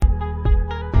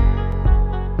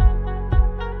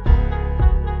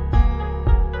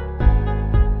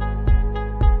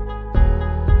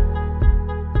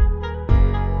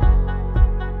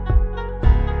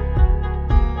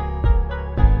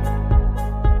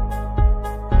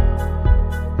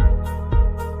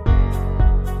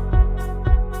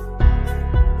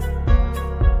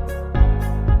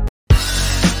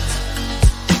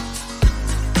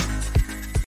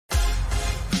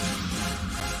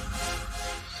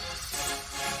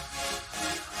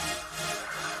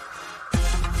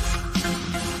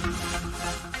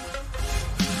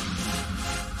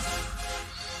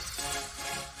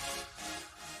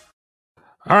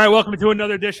All right, welcome to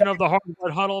another edition of the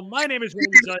Hardwood Huddle. My name is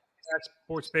Randy Zayas at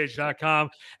sportspage.com,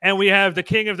 and we have the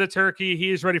king of the turkey.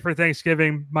 He is ready for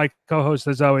Thanksgiving. My co-host,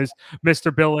 as always,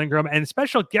 Mr. Bill Ingram, and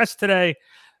special guest today,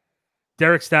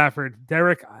 Derek Stafford.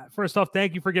 Derek, first off,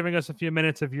 thank you for giving us a few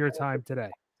minutes of your time today.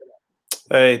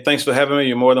 Hey, thanks for having me.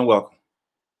 You're more than welcome.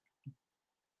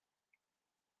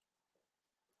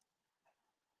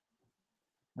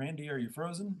 Randy, are you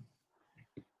frozen?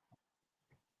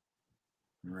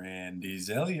 Randy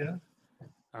Zelia.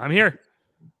 I'm here.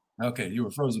 Okay, you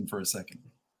were frozen for a second.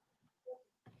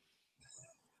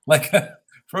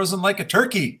 Frozen like a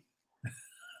turkey.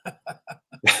 All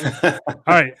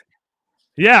right.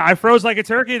 Yeah, I froze like a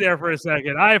turkey there for a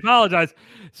second. I apologize.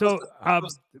 So,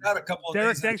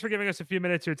 Derek, thanks for giving us a few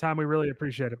minutes of your time. We really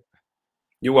appreciate it.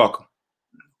 You're welcome.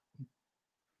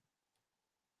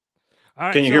 All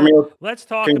right, can you hear me? Let's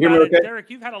talk about it. Derek,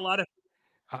 you've had a lot of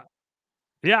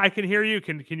yeah, I can hear you.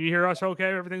 Can you hear us okay?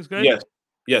 Everything's good?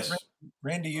 Yes.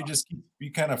 Randy, you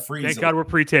kind of freeze. Thank God we're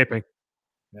pre-taping.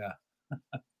 Yeah.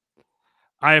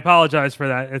 I apologize for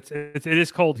that. It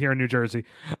is cold here in New Jersey.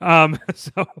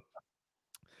 So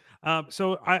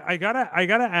I gotta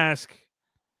ask,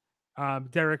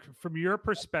 Derek, from your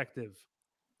perspective,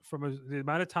 from the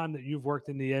amount of time that you've worked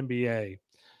in the NBA,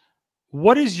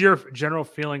 what is your general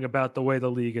feeling about the way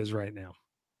the league is right now?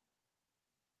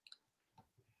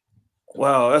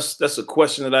 Wow, that's a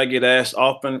question that I get asked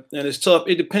often, and it's tough.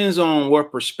 It depends on what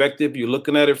perspective you're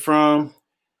looking at it from.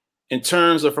 In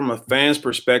terms of from a fan's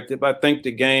perspective, I think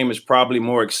the game is probably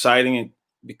more exciting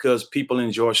because people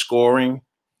enjoy scoring.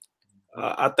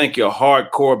 I think your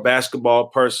hardcore basketball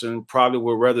person probably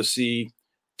would rather see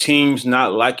teams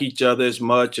not like each other as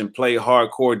much and play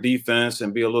hardcore defense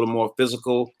and be a little more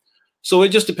physical. So it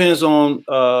just depends on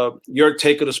your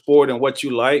take of the sport and what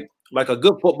you like. Like a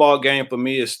good football game for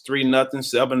me is 3-0,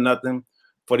 7-0.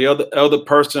 For the other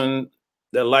person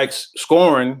that likes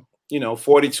scoring,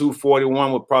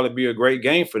 42-41 would probably be a great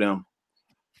game for them.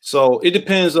 So it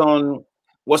depends on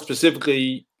what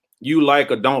specifically you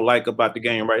like or don't like about the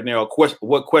game right now, or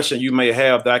what question you may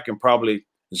have that I can probably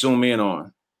zoom in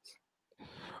on.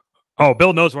 Oh,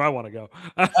 Bill knows where I want to go.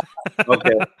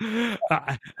 Okay.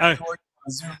 I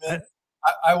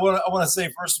want to say,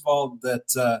 first of all,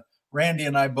 that Randy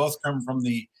and I both come from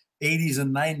the 80s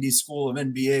and 90s school of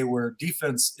NBA, where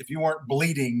defense, if you weren't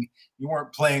bleeding, you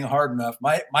weren't playing hard enough.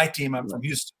 My team, I'm from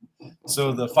Houston,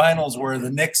 so the finals where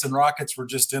the Knicks and Rockets were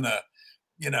just in a,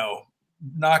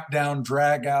 knockdown,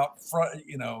 drag out front,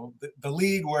 the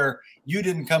league where you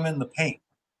didn't come in the paint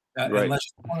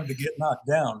unless you wanted to get knocked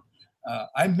down.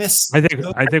 I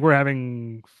think we're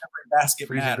having basket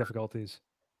freezing difficulties.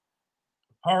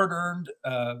 Hard-earned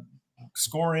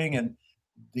scoring and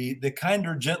the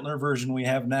kinder, gentler version we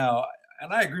have now.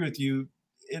 And I agree with you.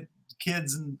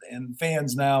 Kids and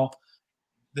fans now,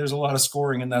 there's a lot of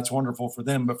scoring, and that's wonderful for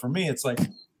them. But for me, it's like,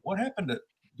 what happened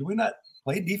do we not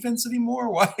play defense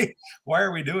anymore? Why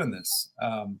are we doing this?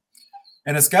 And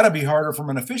it's got to be harder from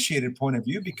an officiated point of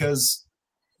view, because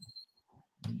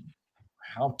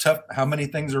how many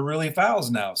things are really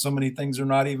fouls now? So many things you're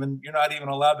not even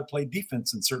allowed to play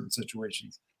defense in certain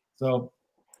situations. So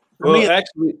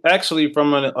actually,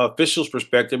 from an official's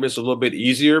perspective, it's a little bit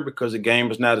easier because the game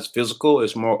is not as physical.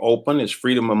 It's more open. It's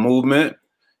freedom of movement.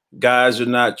 Guys are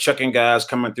not chucking guys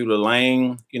coming through the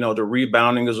lane. The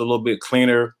rebounding is a little bit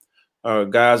cleaner.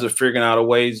 Guys are figuring out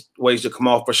ways to come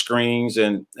off for screens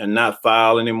and not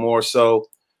foul anymore. So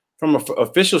from an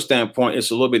official standpoint, it's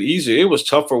a little bit easier. It was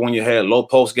tougher when you had low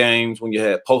post games, when you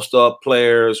had post up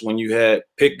players, when you had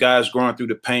pick guys going through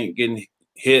the paint, getting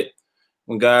hit.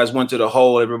 When guys went to the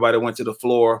hole, everybody went to the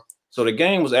floor. So the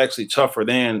game was actually tougher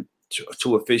then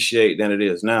to officiate than it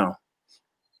is now.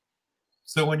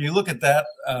 So when you look at that,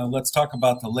 let's talk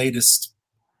about the latest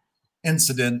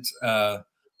incident.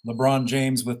 LeBron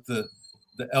James with the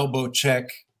elbow check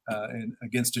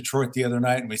against Detroit the other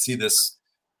night, and we see this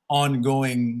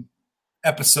ongoing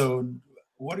episode.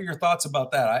 What are your thoughts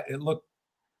about that? It looked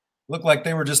like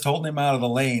they were just holding him out of the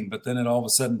lane, but then it all of a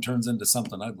sudden turns into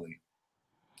something ugly.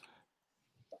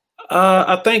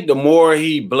 I think the more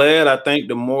he bled, I think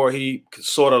the more he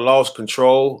sort of lost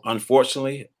control,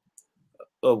 unfortunately.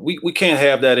 We can't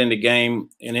have that in the game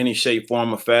in any shape,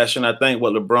 form, or fashion. I think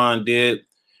what LeBron did,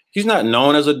 he's not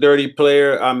known as a dirty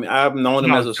player. I mean, I've known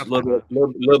him as a little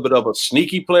bit of a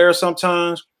sneaky player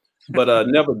sometimes, but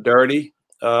never dirty.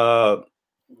 That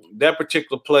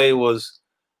particular play was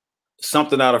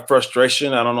something out of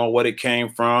frustration. I don't know what it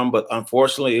came from, but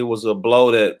unfortunately, it was a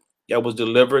blow that was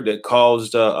delivered that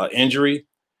caused an injury.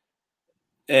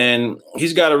 And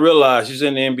he's got to realize he's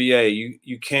in the NBA.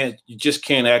 You just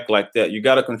can't act like that. You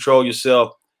got to control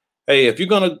yourself. hey, if you're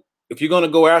gonna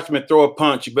go after him and throw a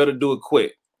punch, you better do it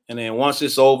quick. And then once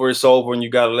it's over, and you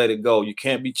got to let it go. You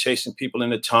can't be chasing people in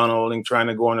the tunnel and trying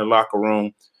to go in the locker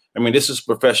room. I mean, this is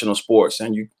professional sports,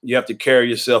 and you have to carry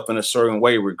yourself in a certain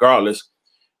way regardless.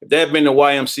 If that had been the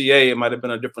YMCA, it might have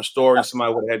been a different story, and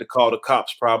somebody would have had to call the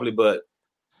cops probably. But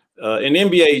in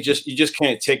NBA, you just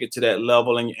can't take it to that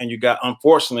level, and you got,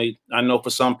 unfortunately, I know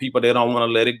for some people they don't want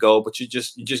to let it go, but you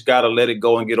just got to let it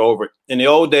go and get over it. In the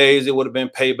old days, it would have been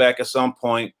payback at some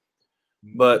point.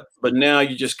 But now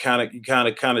you just kind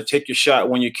of take your shot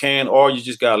when you can, or you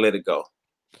just gotta let it go.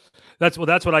 That's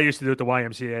what I used to do at the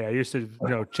YMCA. I used to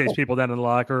chase people down in the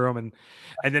locker room,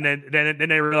 and then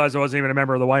they realized I wasn't even a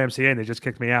member of the YMCA, and they just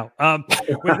kicked me out.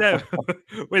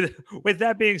 With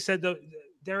that being said, though,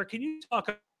 Derek, can you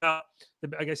talk about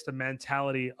the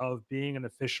mentality of being an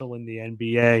official in the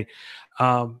NBA?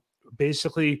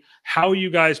 Basically, how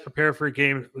you guys prepare for a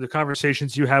game, the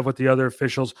conversations you have with the other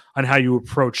officials on how you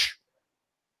approach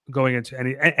going into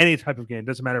any type of game.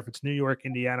 Doesn't matter if it's New York,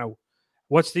 Indiana.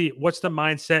 What's the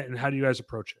mindset, and how do you guys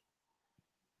approach it?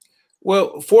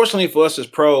 Well, fortunately for us as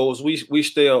pros, we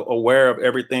stay aware of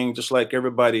everything just like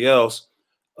everybody else.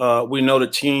 We know the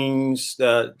teams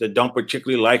that don't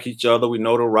particularly like each other. We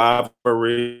know the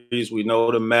rivalries. We know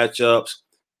the matchups.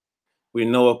 We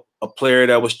know a player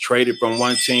that was traded from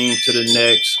one team to the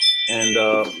next,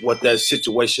 and what that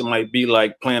situation might be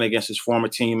like playing against his former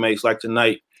teammates. Like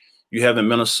tonight, you have in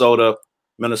Minnesota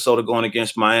going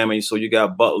against Miami. So you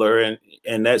got Butler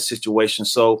and that situation.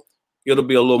 So it'll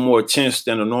be a little more tense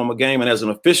than a normal game. And as an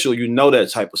official, you know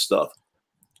that type of stuff.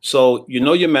 So you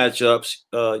know your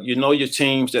matchups, you know your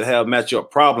teams that have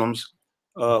matchup problems.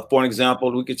 For an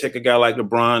example, we could take a guy like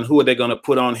LeBron. Who are they going to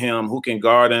put on him? Who can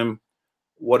guard him?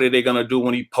 What are they going to do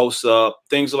when he posts up?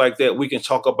 Things like that we can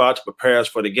talk about to prepare us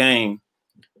for the game.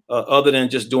 Other than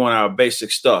just doing our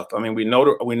basic stuff. I mean, we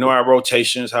know our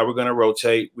rotations, how we're going to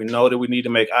rotate. We know that we need to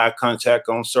make eye contact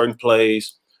on certain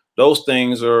plays. Those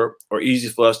things are easy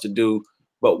for us to do.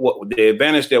 But what the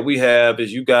advantage that we have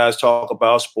is you guys talk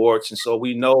about sports. And so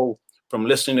we know from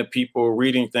listening to people,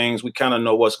 reading things, we kind of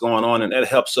know what's going on. And that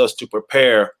helps us to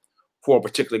prepare for a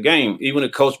particular game. Even the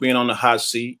coach being on the hot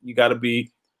seat, you got to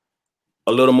be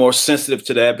a little more sensitive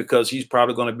to that because he's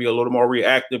probably going to be a little more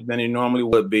reactive than he normally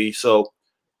would be. So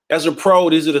as a pro,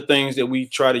 these are the things that we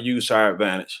try to use to our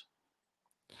advantage.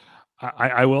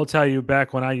 I will tell you,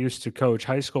 back when I used to coach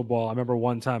high school ball, I remember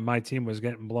one time my team was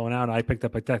getting blown out, and I picked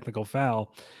up a technical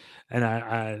foul. And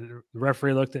the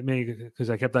referee looked at me because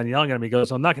I kept on yelling at him. He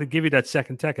goes, "I'm not going to give you that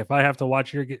second tech. If I have to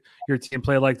watch your team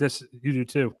play like this, you do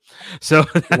too." So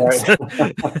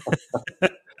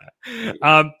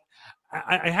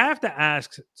I have to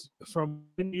ask, from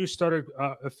when you started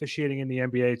officiating in the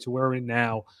NBA to where we're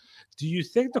now, do you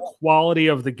think the quality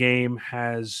of the game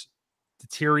has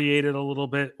deteriorated a little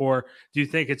bit, or do you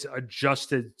think it's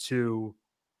adjusted to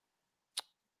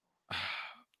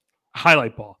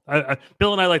highlight ball?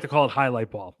 Bill and I like to call it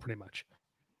highlight ball, pretty much.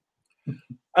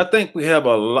 I think we have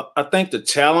a lot. I think the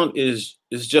talent is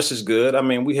just as good. I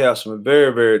mean, we have some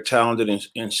very, very talented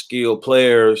and skilled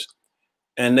players,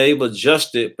 and they've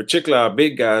adjusted, particularly our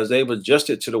big guys, they've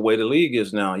adjusted to the way the league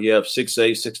is now. You have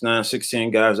 6'8", 6'9",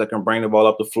 6'10" guys that can bring the ball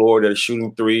up the floor, that are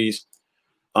shooting threes.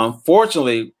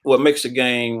 Unfortunately, what makes the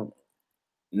game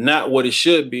not what it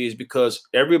should be is because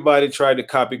everybody tried to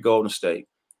copy Golden State,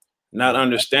 not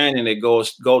understanding that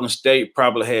Golden State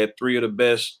probably had three of the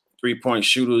best three-point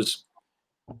shooters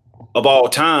of all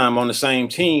time on the same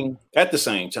team at the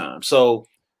same time. So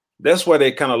that's why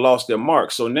they kind of lost their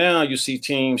mark. So now you see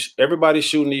teams, everybody's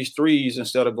shooting these threes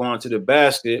instead of going to the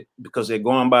basket because they're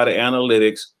going by the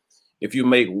analytics. If you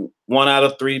make 1 out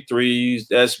of 3 threes,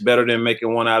 that's better than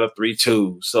making 1 out of 3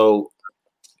 twos. So,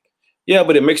 yeah,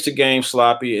 but it makes the game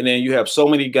sloppy. And then you have so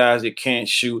many guys that can't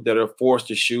shoot, that are forced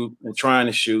to shoot and trying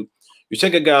to shoot. You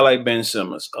take a guy like Ben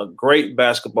Simmons, a great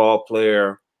basketball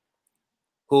player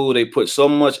who they put so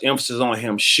much emphasis on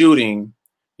him shooting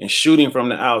and shooting from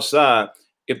the outside.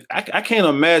 If I can't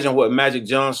imagine what Magic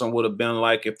Johnson would have been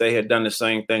like if they had done the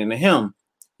same thing to him.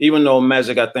 Even though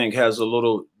Magic, I think, has a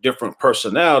little different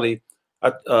personality,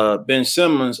 Ben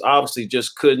Simmons obviously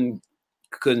just couldn't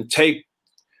take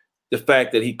the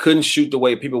fact that he couldn't shoot the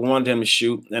way people wanted him to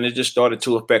shoot, and it just started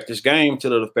to affect his game,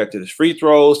 till it affected his free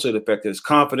throws, till it affected his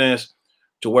confidence,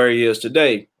 to where he is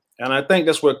today. And I think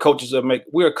that's where coaches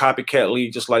we're a copycat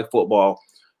league, just like football.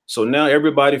 So now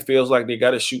everybody feels like they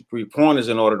got to shoot 3-pointers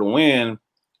in order to win,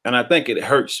 and I think it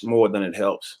hurts more than it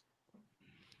helps.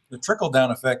 The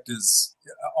trickle-down effect is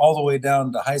all the way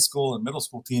down to high school and middle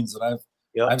school teams that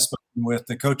I've spoken with,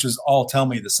 the coaches all tell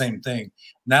me the same thing.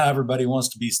 Now everybody wants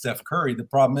to be Steph Curry. The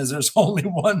problem is there's only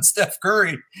one Steph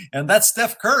Curry, and that's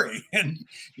Steph Curry. And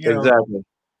exactly.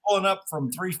 Pulling up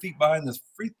from 3 feet behind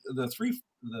the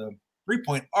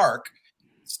three-point arc,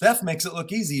 Steph makes it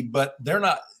look easy, but they're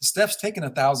not. Steph's taking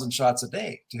 1,000 shots a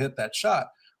day to hit that shot,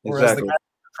 whereas the guys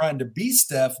trying to be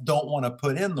Steph don't want to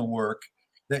put in the work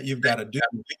that you've got to do.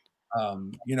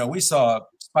 We saw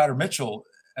Spider Mitchell,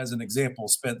 as an example,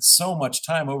 spent so much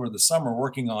time over the summer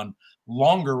working on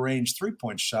longer range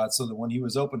 3-point shots so that when he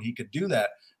was open, he could do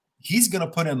that. He's going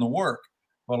to put in the work.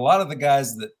 But a lot of the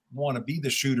guys that want to be the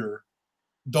shooter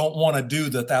don't want to do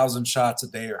the 1,000 shots a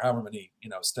day or however many,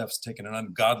 Steph's taking an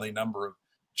ungodly number of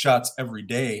shots every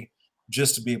day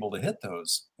just to be able to hit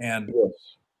those. And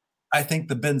I think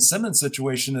the Ben Simmons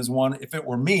situation is one, if it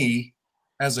were me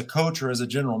as a coach or as a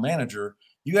general manager,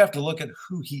 you have to look at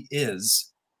who he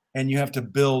is and you have to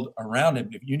build around him.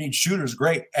 If you need shooters,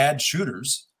 great, add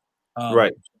shooters.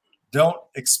 Right. Don't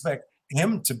expect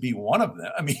him to be one of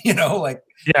them. I mean, now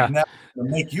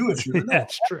make you a shooter. Yeah,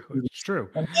 it's true. It's true.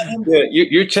 Yeah,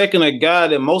 you're taking a guy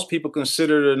that most people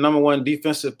consider the number one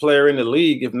defensive player in the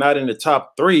league, if not in the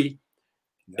top 3.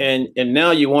 Yeah. And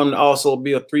now you want to also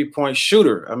be a 3-point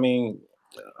shooter. I mean,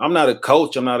 I'm not a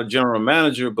coach, I'm not a general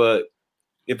manager, but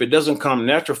if it doesn't come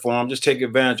natural for him, just take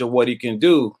advantage of what he can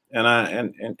do.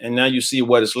 And now you see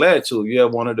what it's led to. You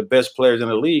have one of the best players in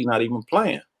the league not even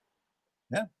playing.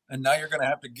 Yeah. And now you're going to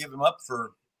have to give him up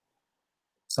for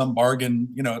some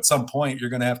bargain. At some point you're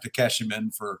going to have to cash him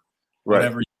in for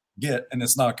whatever you get. And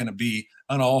it's not going to be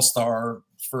an all-star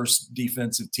first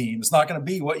defensive team. It's not going to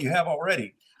be what you have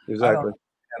already. Exactly.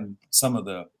 And some of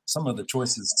the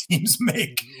choices teams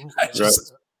make.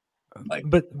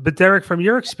 But Derek, from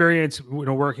your experience,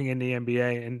 working in the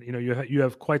NBA, and you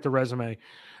have quite the resume.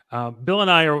 Bill and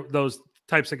I are those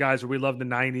types of guys where we love the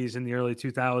 90s and the early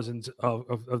 2000s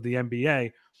of the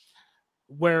NBA,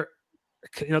 where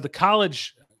the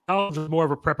college was more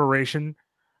of a preparation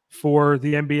for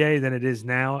the NBA than it is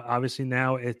now. Obviously,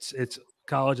 now it's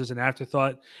college as an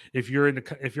afterthought. If you're in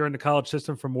the college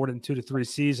system for more than 2 to 3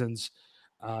 seasons,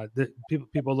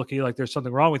 people look at you like there's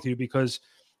something wrong with you, because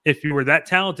if you were that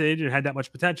talented and had that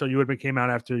much potential, you would have came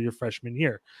out after your freshman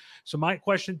year. So my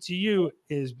question to you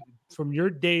is, from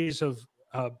your days of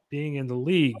being in the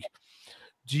league,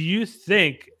 do you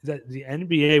think that the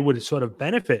NBA would sort of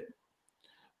benefit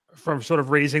from sort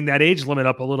of raising that age limit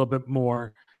up a little bit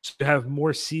more to have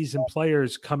more seasoned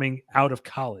players coming out of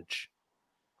college?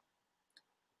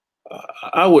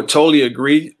 I would totally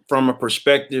agree from a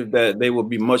perspective that they would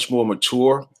be much more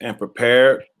mature and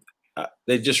prepared.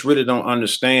 They just really don't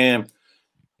understand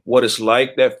what it's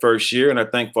like that first year. And I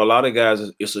think for a lot of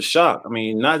guys, it's a shock. I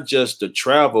mean, not just the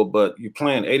travel, but you're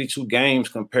playing 82 games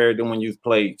compared to when you've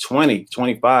played 20,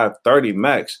 25, 30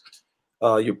 max.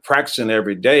 You're practicing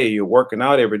every day. You're working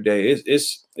out every day.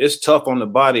 It's tough on the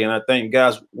body. And I think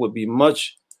guys would be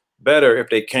much better if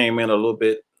they came in a little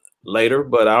bit later.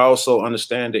 But I also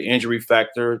understand the injury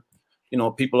factor.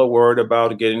 People are worried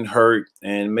about getting hurt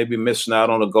and maybe missing out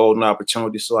on a golden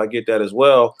opportunity. So I get that as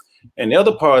well. And the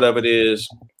other part of it is,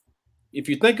 if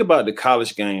you think about the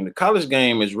college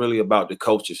game is really about the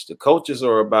coaches. The coaches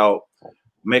are about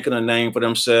making a name for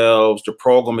themselves. The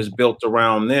program is built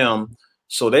around them.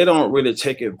 So they don't really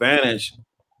take advantage.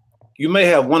 You may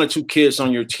have 1 or 2 kids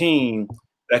on your team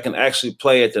that can actually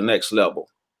play at the next level.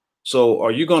 So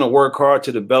are you going to work hard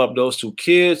to develop those 2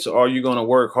 kids, or are you going to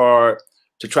work hard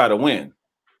to try to win?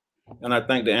 And I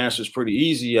think the answer is pretty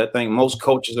easy. I think most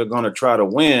coaches are going to try to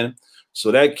win.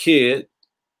 So that kid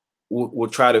will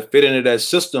try to fit into that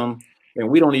system. And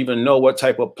we don't even know what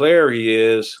type of player he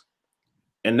is.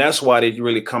 And that's why they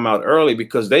really come out early,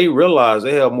 because they realize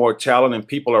they have more talent, and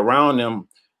people around them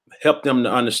help them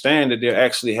to understand that they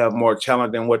actually have more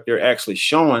talent than what they're actually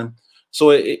showing.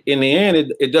 So in the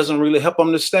end, it doesn't really help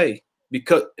them to stay,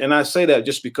 and I say that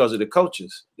just because of the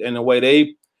coaches and the way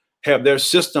they have their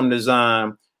system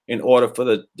designed in order for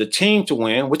the team to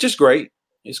win, which is great.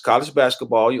 It's college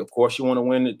basketball. Of course, you want to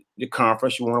win the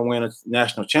conference. You want to win a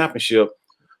national championship.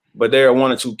 But there are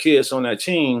 1 or 2 kids on that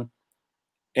team,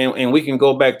 and we can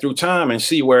go back through time and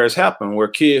see where it's happened, where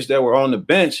kids that were on the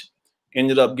bench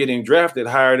ended up getting drafted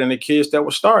higher than the kids that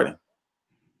were starting.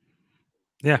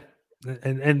 Yeah,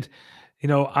 and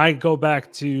I go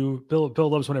back to Bill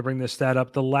loves when I bring this stat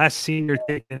up. The last senior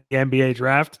taken in the NBA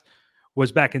draft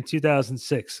was back in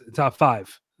 2006, the top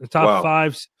 5. The top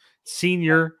 5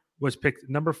 senior was picked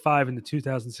number 5 in the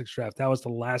 2006 draft. That was the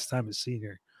last time a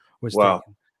senior was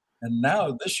taken. And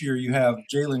now this year you have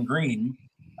Jalen Green.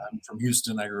 I'm from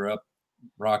Houston. I grew up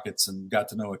Rockets and got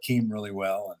to know Akeem really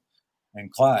well,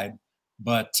 and Clyde.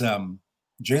 But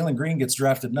Jalen Green gets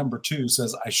drafted number 2,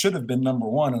 says, I should have been number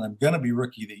 1, and I'm going to be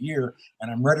rookie of the year,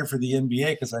 and I'm ready for the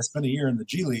NBA because I spent a year in the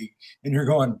G League. And you're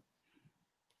going,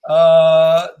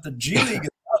 the G League is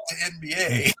not the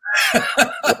NBA.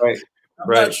 Right. I'm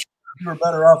not sure you were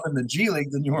better off in the G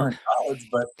League than you were in college,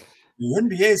 but the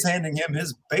NBA is handing him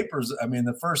his papers. I mean,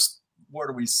 the first,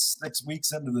 6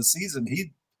 weeks into the season,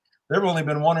 there have only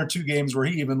been 1 or 2 games where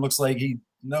he even looks like he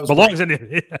knows. Belongs in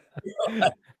it.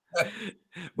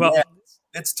 Well, yeah,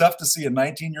 it's tough to see a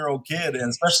 19-year-old kid, and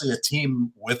especially a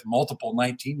team with multiple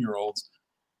 19-year-olds.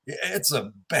 It's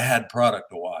a bad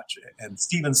product to watch. And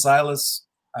Steven Silas,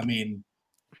 I mean,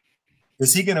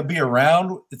 is he going to be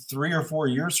around 3 or 4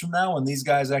 years from now when these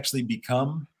guys actually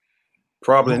become?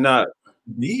 Probably not.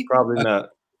 Probably not.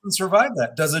 Survive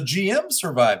that? Does a GM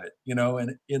survive it?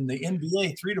 And in the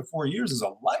NBA, 3 to 4 years is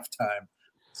a lifetime.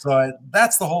 So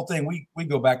that's the whole thing. We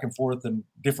go back and forth, and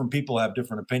different people have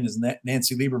different opinions.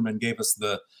 Nancy Lieberman gave us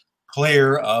the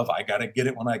player of I got to get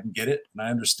it when I can get it, and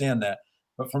I understand that.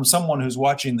 But from someone who's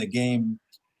watching the game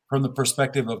from the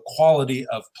perspective of quality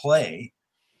of play,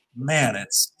 man,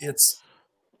 it's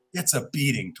a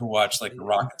beating to watch like the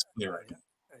Rockets play right now.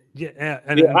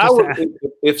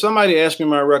 If somebody asked me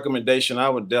my recommendation, I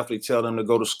would definitely tell them to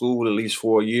go to school at least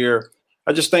for a year.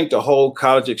 I just think the whole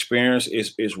college experience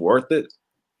is worth it.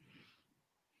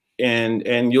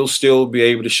 And you'll still be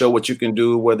able to show what you can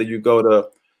do, whether you go to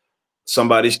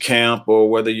somebody's camp or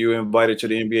whether you're invited to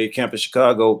the NBA camp in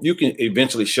Chicago. You can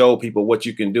eventually show people what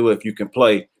you can do if you can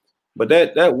play. But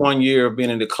that 1 year of being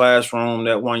in the classroom,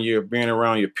 that 1 year of being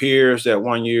around your peers, that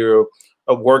 1 year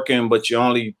of working, but you're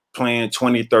only playing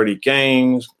 20, 30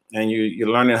 games, and you're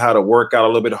learning how to work out a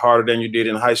little bit harder than you did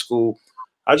in high school.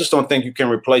 I just don't think you can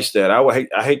replace that.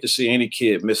 I hate to see any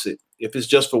kid miss it. If it's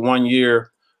just for 1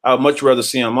 year, I would much rather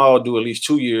see them all do at least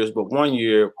 2 years, but 1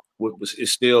 year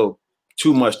is still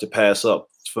too much to pass up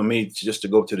for me just to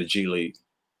go to the G League.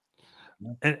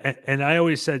 And I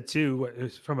always said too,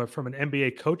 from an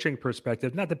NBA coaching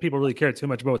perspective, not that people really care too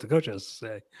much about what the coach has to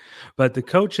say, but the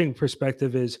coaching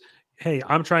perspective is, hey,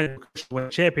 I'm trying to win a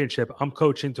championship. I'm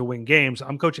coaching to win games.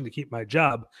 I'm coaching to keep my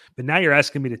job. But now you're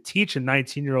asking me to teach a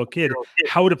 19-year-old kid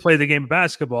how to play the game of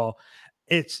basketball.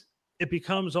 It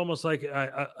becomes almost like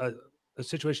a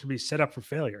situation to be set up for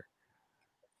failure.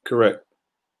 Correct.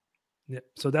 Yeah.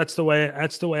 So that's the way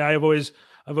I've always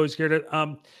geared it.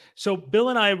 So Bill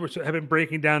and I have been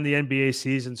breaking down the NBA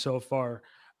season so far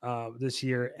this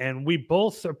year, and we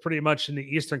both are pretty much in the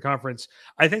Eastern Conference.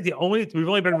 I think we've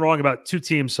only been wrong about 2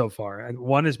 teams so far, and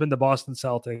one has been the Boston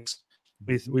Celtics.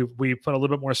 We put a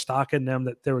little bit more stock in them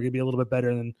that they were going to be a little bit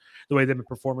better than the way they've been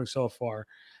performing so far.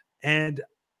 And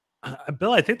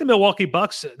Bill, I think the Milwaukee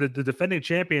Bucks, the defending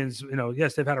champions,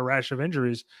 yes, they've had a rash of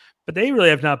injuries, but they really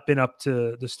have not been up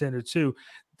to the standard too.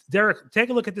 Derek, take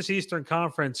a look at this Eastern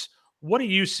Conference. What do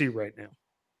you see right now?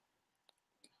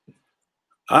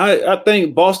 I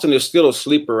think Boston is still a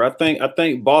sleeper. I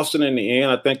think Boston in the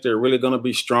end, I think they're really going to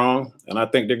be strong, and I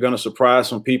think they're going to surprise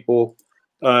some people.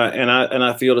 And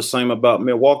I feel the same about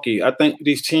Milwaukee. I think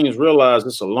these teams realize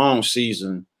it's a long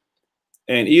season,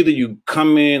 and either you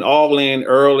come in all in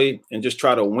early and just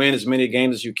try to win as many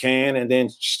games as you can, and then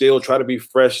still try to be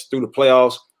fresh through the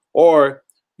playoffs, or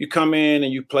you come in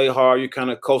and you play hard, you kind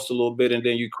of coast a little bit, and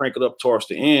then you crank it up towards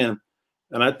the end.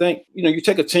 And I think, you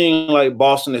take a team like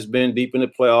Boston that's been deep in the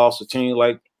playoffs, a team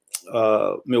like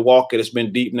Milwaukee that's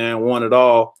been deep now and won it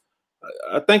all.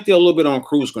 I think they're a little bit on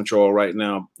cruise control right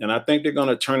now, and I think they're going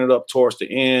to turn it up towards the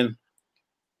end.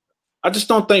 I just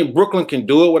don't think Brooklyn can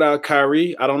do it without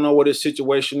Kyrie. I don't know what his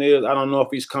situation is. I don't know if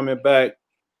he's coming back.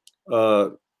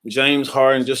 James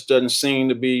Harden just doesn't seem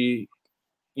to be,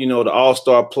 the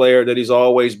all-star player that he's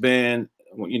always been.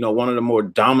 One of the more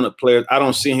dominant players. I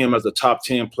don't see him as a top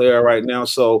 10 player right now.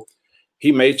 So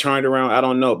he may turn it around. I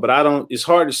don't know. But it's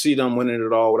hard to see them winning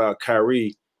it all without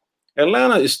Kyrie.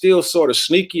 Atlanta is still sort of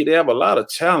sneaky. They have a lot of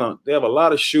talent. They have a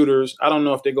lot of shooters. I don't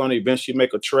know if they're going to eventually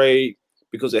make a trade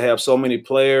because they have so many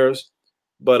players.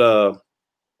 But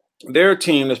they're a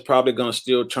team that's probably going to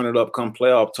still turn it up come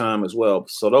playoff time as well.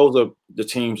 So those are the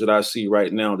teams that I see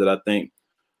right now that I think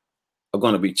are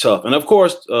going to be tough. And, of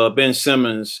course, Ben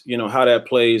Simmons, how that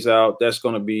plays out, that's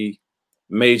going to be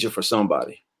major for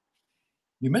somebody.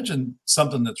 You mentioned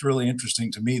something that's really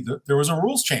interesting to me. There was a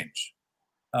rules change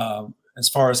as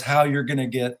far as how you're going to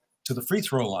get to the free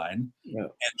throw line. Yeah.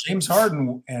 And James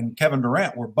Harden and Kevin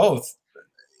Durant were both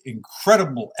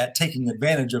incredible at taking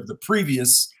advantage of the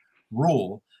previous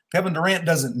rule. Kevin Durant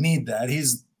doesn't need that.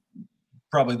 He's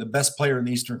probably the best player in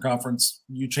the Eastern Conference.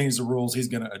 You change the rules, he's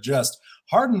going to adjust.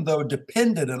 Harden, though,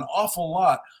 depended an awful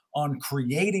lot on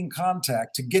creating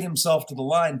contact to get himself to the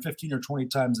line 15 or 20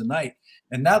 times a night.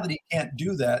 And now that he can't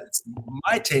do that, it's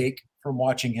my take from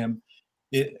watching him.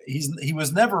 He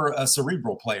was never a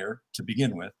cerebral player to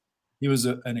begin with. He was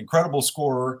an incredible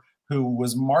scorer who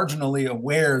was marginally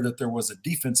aware that there was a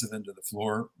defensive end of the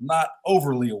floor, not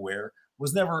overly aware.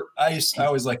 Was never. I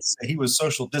always like to say he was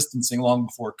social distancing long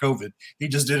before COVID. He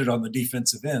just did it on the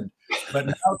defensive end. But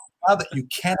now that you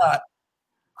cannot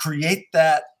create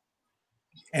that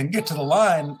and get to the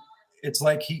line, it's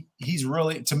like he's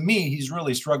really, to me, he's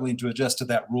really struggling to adjust to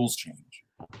that rules change.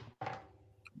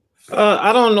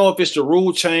 I don't know if it's the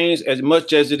rule change as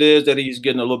much as it is that he's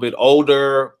getting a little bit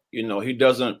older. You know, he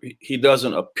doesn't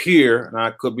appear, and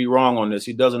I could be wrong on this,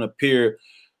 he doesn't appear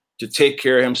to take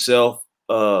care of himself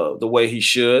the way he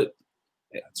should.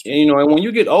 And, you know, and when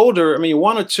you get older, I mean,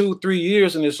 1 or 2, 3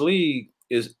 years in this league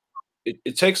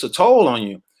it takes a toll on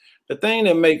you. The thing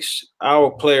that makes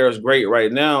our players great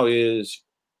right now is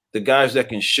the guys that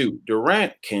can shoot.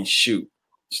 Durant can shoot.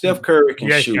 Steph Curry can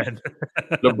shoot.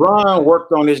 LeBron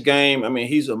worked on his game. I mean,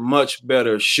 he's a much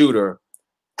better shooter.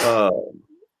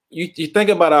 You think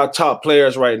about our top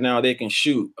players right now, they can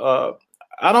shoot.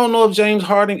 I don't know if James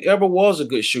Harden ever was a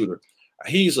good shooter.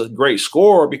 He's a great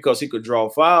scorer because he could draw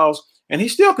fouls, and he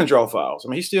still can draw fouls. I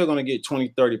mean, he's still going to get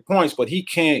 20, 30 points, but he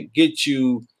can't get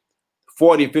you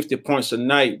 40, 50 points a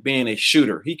night being a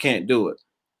shooter. He can't do it.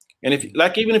 And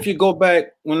even if you go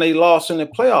back when they lost in the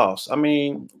playoffs, I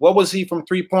mean, what was he from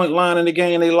 3-point line in the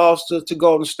game they lost to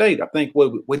Golden State? I think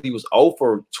what he was 0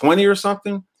 for 20 or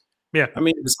something. Yeah. I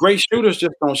mean, great shooters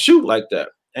just don't shoot like that.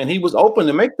 And he was open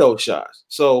to make those shots.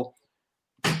 So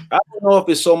I don't know if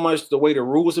it's so much the way the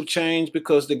rules have changed,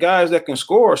 because the guys that can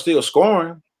score are still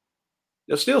scoring.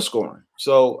 They're still scoring.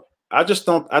 So I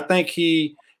think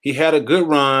he had a good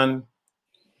run.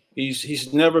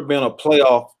 He's never been a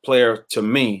playoff player to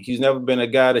me. He's never been a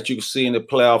guy that you can see in the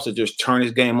playoffs that just turn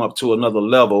his game up to another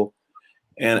level.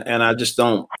 And I just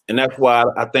don't. And that's why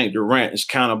I think Durant is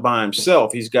kind of by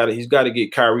himself. He's got to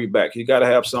get Kyrie back. He's got to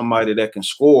have somebody that can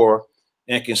score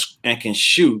and can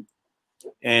shoot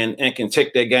and can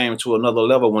take that game to another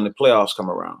level when the playoffs come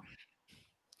around.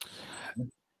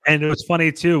 And it was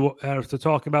funny too, after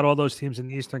talking about all those teams in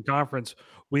the Eastern Conference,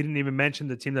 we didn't even mention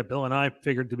the team that Bill and I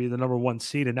figured to be the number 1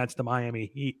 seed, and that's the Miami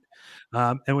Heat.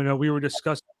 And we were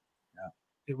discussing,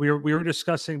 we were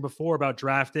discussing before about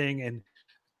drafting and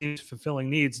teams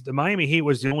fulfilling needs. The Miami Heat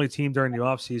was the only team during the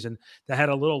offseason that had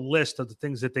a little list of the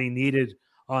things that they needed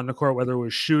on the court, whether it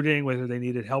was shooting, whether they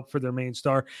needed help for their main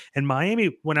star. And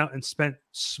Miami went out and spent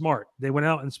smart. They went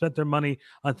out and spent their money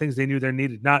on things they knew they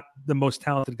needed, not the most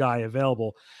talented guy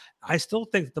available. I still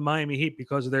think that the Miami Heat,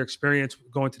 because of their experience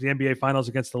going to the NBA Finals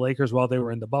against the Lakers while they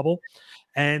were in the bubble,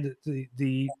 and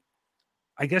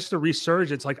I guess the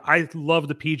resurgence, like I love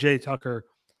the PJ Tucker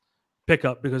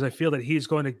pickup because I feel that he's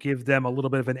going to give them a little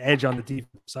bit of an edge on the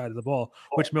defensive side of the ball,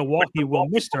 which Milwaukee will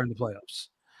miss during the playoffs.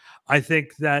 I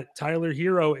think that Tyler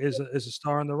Hero is a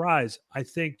star on the rise. I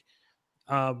think,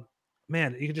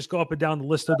 man, you can just go up and down the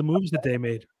list of the moves that they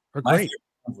made are great.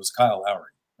 My was Kyle Lowry.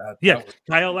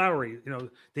 Kyle Lowry. You know,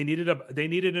 they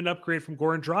needed an upgrade from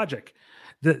Goran Dragic.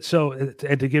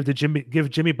 And to give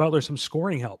Jimmy Butler some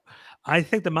scoring help. I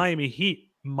think the Miami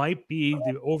Heat might be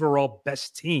the overall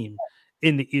best team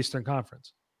in the Eastern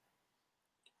Conference.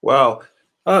 Wow.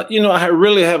 I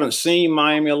really haven't seen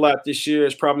Miami a lot this year.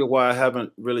 It's probably why I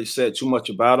haven't really said too much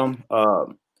about them.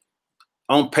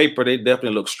 On paper, they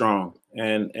definitely look strong,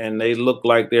 and they look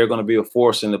like they're going to be a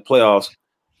force in the playoffs.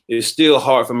 It's still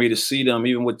hard for me to see them,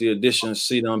 even with the additions,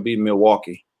 see them beat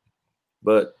Milwaukee.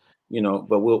 But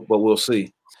we'll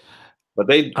see. But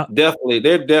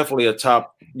they're definitely a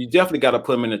top. You definitely got to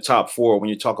put them in the top 4 when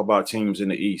you talk about teams in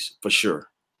the East for sure.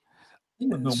 I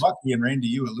think with Milwaukee, and Randy,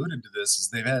 you alluded to this, is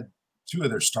they've had 2 of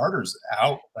their starters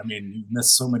out. I mean, you've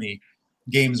missed so many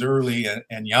games early,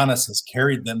 and Giannis has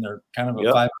carried them. They're kind of a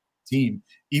 500 team,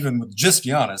 even with just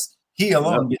Giannis. He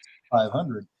alone gets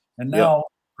 500, and now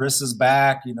Chris is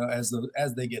back. You know, as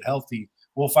they get healthy,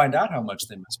 we'll find out how much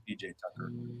they miss PJ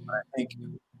Tucker. But I think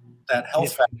that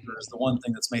health factor is the one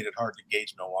thing that's made it hard to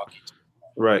gauge Milwaukee.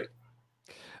 Right.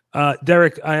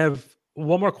 Derek, I have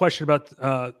one more question about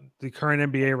the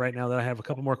current NBA right now. That I have a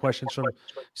couple more questions from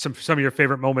some of your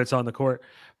favorite moments on the court.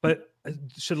 But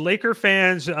should Laker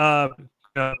fans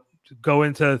go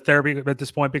into therapy at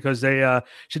this point because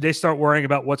should they start worrying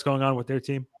about what's going on with their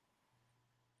team?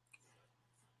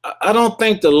 I don't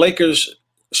think the Lakers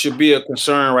should be a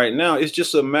concern right now. It's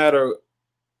just a matter.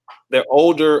 They're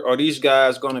older. Are these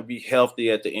guys going to be healthy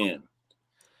at the end?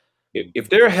 If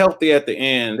they're healthy at the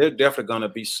end, they're definitely going to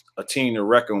be a team to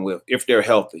reckon with if they're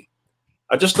healthy.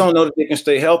 I just don't know that they can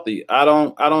stay healthy. I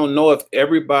don't know if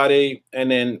everybody,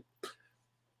 and then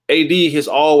AD has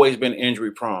always been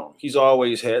injury prone. He's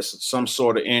always had some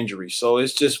sort of injury. So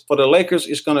it's just for the Lakers,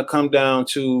 it's going to come down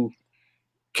to,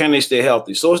 can they stay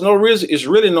healthy? So it's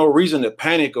really no reason to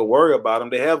panic or worry about them.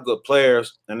 They have good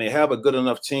players and they have a good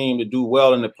enough team to do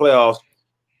well in the playoffs.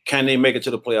 Can they make it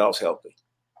to the playoffs healthy?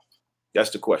 That's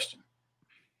the question.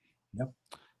 Yep.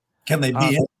 Can they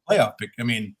be in the playoff pick? I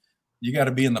mean, you got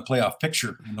to be in the playoff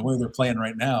picture, and the way they're playing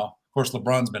right now. Of course,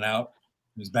 LeBron's been out.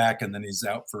 He's back, and then he's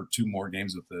out for 2 more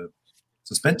games with the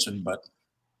suspension. But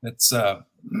it's a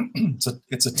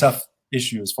tough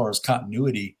issue as far as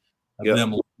continuity of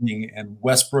them leading. And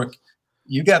Westbrook,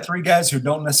 you got 3 guys who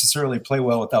don't necessarily play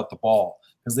well without the ball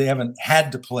because they haven't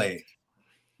had to play,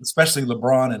 especially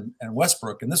LeBron and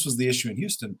Westbrook. And this was the issue in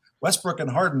Houston. Westbrook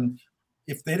and Harden,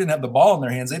 if they didn't have the ball in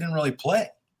their hands, they didn't really play.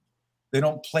 They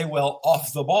don't play well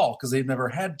off the ball because they've never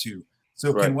had to.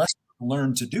 So can Westbrook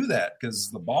learn to do that?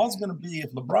 Because the ball's going to be,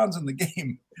 if LeBron's in the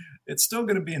game, it's still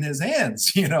going to be in his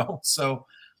hands, So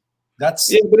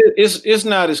that's but it's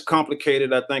not as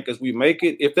complicated, I think, as we make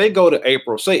it. If they go to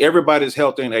April, say everybody's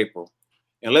healthy in April,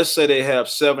 and let's say they have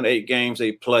 7-8 games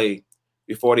they play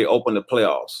before they open the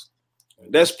playoffs.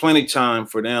 That's plenty time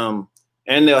for them,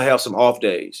 and they'll have some off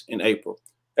days in April.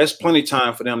 That's plenty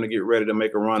time for them to get ready to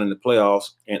make a run in the playoffs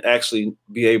and actually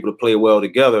be able to play well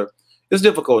together. It's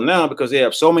difficult now because they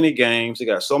have so many games. They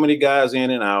got so many guys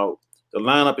in and out. The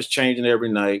lineup is changing every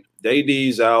night. The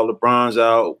AD's out, LeBron's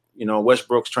out,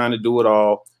 Westbrook's trying to do it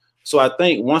all. So I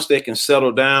think once they can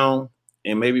settle down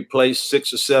and maybe play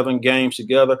 6 or 7 games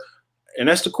together, and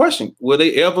that's the question, will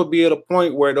they ever be at a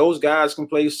point where those guys can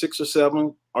play 6 or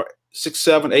 7 or 6,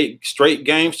 7, 8 straight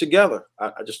games together?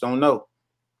 I just don't know.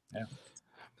 Yeah.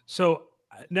 So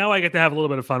now I get to have a little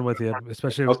bit of fun with you,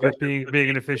 especially with being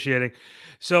in officiating.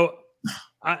 So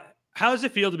how does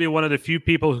it feel to be one of the few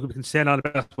people who can stand on a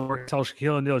basketball court, tell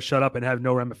Shaquille O'Neal to shut up and have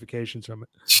no ramifications from it?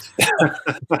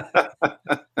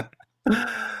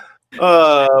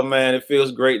 Oh, man, it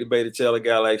feels great to be able to tell a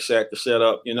guy like Shaq to shut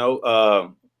up.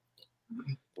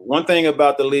 One thing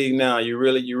about the league now, you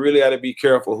really got to be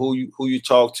careful who you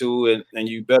talk to, and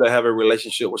you better have a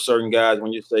relationship with certain guys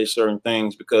when you say certain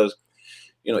things, because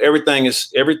everything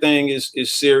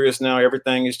is serious now.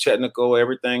 Everything is technical.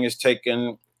 Everything is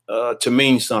taken to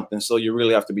mean something. So you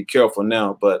really have to be careful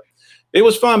now. But it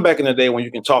was fun back in the day when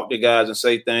you can talk to guys and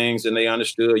say things and they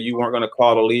understood you weren't going to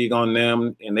call the league on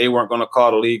them and they weren't going to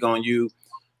call the league on you.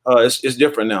 It's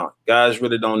different now. Guys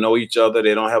really don't know each other.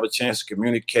 They don't have a chance to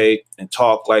communicate and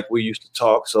talk like we used to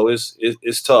talk. So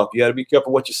it's tough. You got to be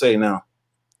careful what you say now.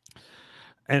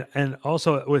 And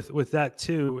also with that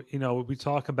too, we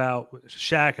talk about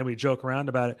Shaq and we joke around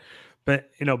about it, but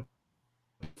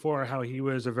before how he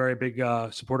was a very big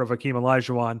supporter of Hakeem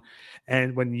Olajuwon,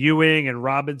 and when Ewing and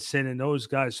Robinson and those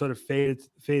guys sort of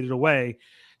faded away,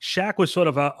 Shaq was sort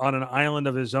of on an island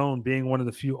of his own, being one of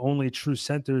the few only true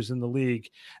centers in the league.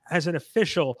 As an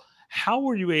official, how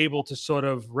were you able to sort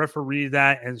of referee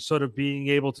that and sort of being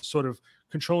able to sort of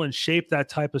control and shape that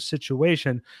type of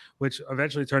situation, which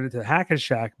eventually turned into Hack and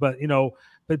Shaq, but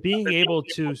being able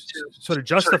to sort of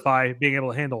justify being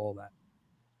able to handle all that?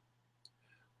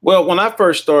 Well, when I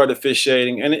first started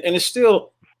officiating, and it's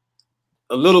still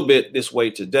a little bit this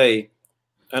way today,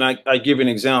 and I give you an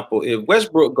example. If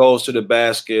Westbrook goes to the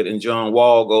basket and John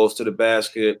Wall goes to the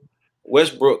basket,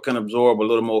 Westbrook can absorb a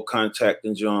little more contact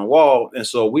than John Wall, and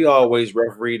so we always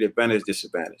refereed advantage,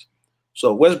 disadvantage.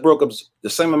 So Westbrook, the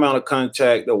same amount of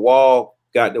contact the Wall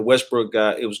got, the Westbrook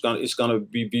got, it's gonna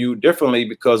be viewed differently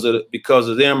because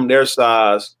of them, their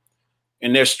size,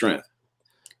 and their strength.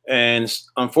 And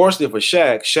unfortunately for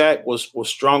Shaq was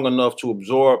strong enough to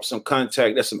absorb some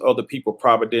contact that some other people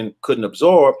probably couldn't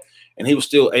absorb, and he was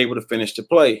still able to finish the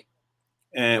play.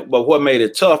 But what made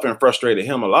it tough and frustrated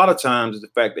him a lot of times is the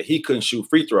fact that he couldn't shoot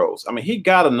free throws. I mean, he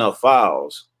got enough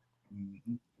fouls.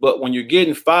 But when you're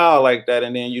getting fouled like that,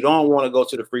 and then you don't want to go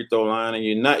to the free throw line, and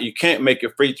you can't make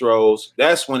your free throws,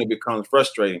 that's when it becomes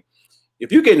frustrating.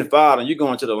 If you're getting fouled and you're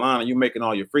going to the line and you're making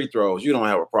all your free throws, you don't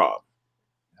have a problem.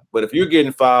 But if you're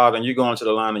getting fouled and you're going to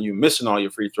the line and you're missing all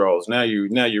your free throws, now you're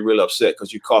really upset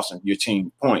because you're costing your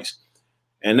team points.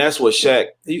 And that's what Shaq,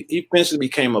 he eventually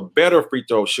became a better free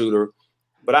throw shooter.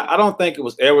 But I don't think it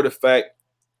was ever the fact.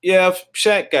 Yeah,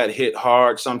 Shaq got hit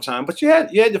hard sometimes, but you had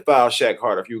to foul Shaq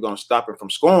hard if you were going to stop him from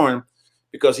scoring,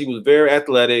 because he was very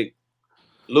athletic,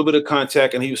 a little bit of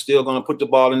contact, and he was still going to put the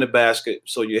ball in the basket.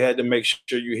 So you had to make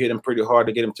sure you hit him pretty hard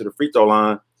to get him to the free throw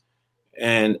line.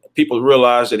 And people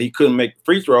realized that he couldn't make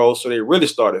free throws, so they really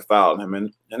started fouling him,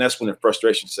 and that's when the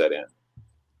frustration set in.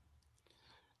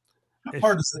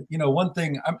 Hard is that, one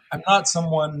thing, I'm not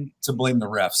someone to blame the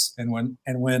refs. And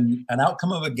when an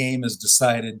outcome of a game is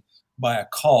decided by a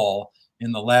call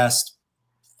in the last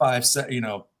 5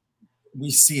 seconds, we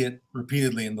see it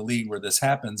repeatedly in the league where this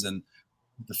happens, and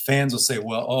the fans will say,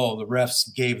 well, oh, the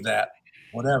refs gave that,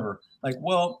 whatever. Like,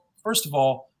 well, first of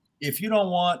all, if you don't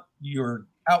want your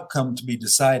outcome to be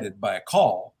decided by a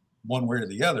call, one way or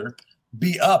the other,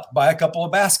 be up by a couple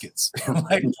of baskets,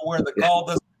 like where the call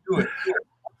doesn't do it.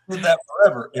 Did that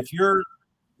forever. If you're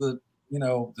the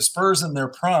Spurs in their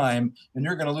prime and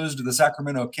you're going to lose to the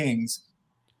Sacramento Kings,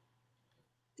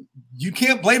 you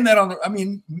can't blame that on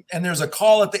and there's a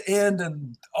call at the end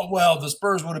and, oh, well, the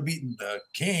Spurs would have beaten the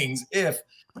Kings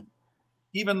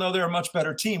even though they're a much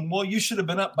better team. Well, you should have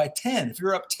been up by 10. If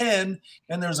you're up 10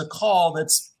 and there's a call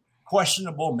that's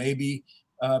questionable, maybe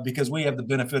because we have the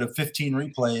benefit of 15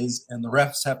 replays and the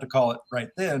refs have to call it right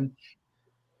then.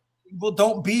 Well,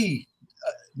 don't be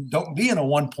in a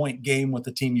 1-point game with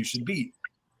the team you should beat.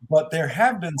 But there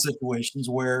have been situations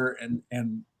where,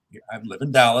 and I've lived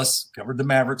in Dallas, covered the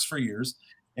Mavericks for years,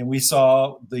 and we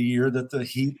saw the year that the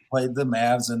Heat played the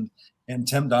Mavs, and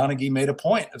Tim Donaghy made a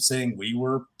point of saying we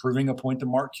were proving a point to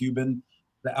Mark Cuban.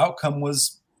 The outcome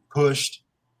was pushed.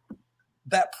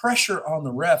 That pressure on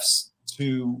the refs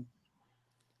to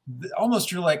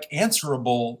almost, you're like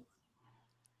answerable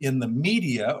in the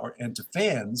media and to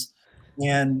fans,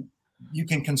 and you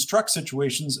can construct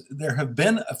situations. There have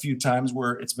been a few times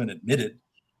where it's been admitted,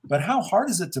 but how hard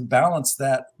is it to balance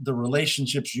the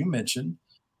relationships you mentioned,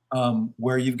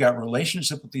 where you've got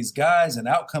relationship with these guys and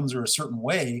outcomes are a certain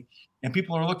way, and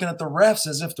people are looking at the refs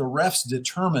as if the refs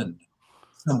determined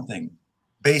something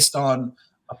based on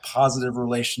a positive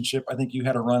relationship. I think you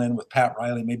had a run-in with Pat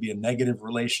Riley, maybe a negative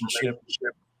relationship.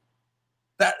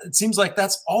 That it seems like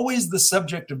that's always the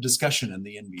subject of discussion in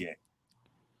the NBA.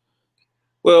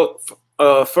 Well,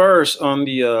 first on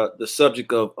the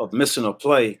subject of missing a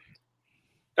play,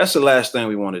 that's the last thing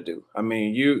we want to do. I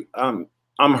mean,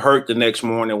 I'm hurt the next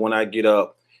morning when I get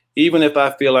up, even if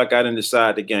I feel like I didn't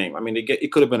decide the game. I mean,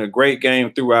 it could have been a great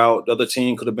game throughout. The other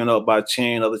team could have been up by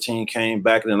 10. The other team came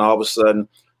back, and then all of a sudden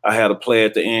I had a play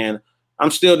at the end. I'm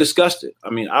still disgusted.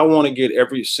 I mean, I want to get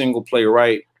every single play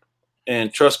right.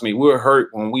 And trust me, we're hurt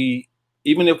when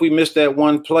even if we missed that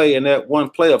one play, and that one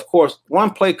play, of course, one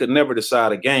play could never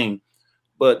decide a game,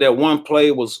 but that one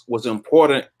play was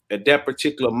important at that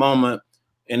particular moment,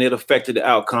 and it affected the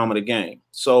outcome of the game.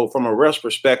 So from a ref's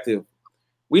perspective,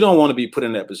 we don't want to be put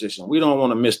in that position. We don't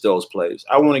want to miss those plays.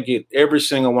 I want to get every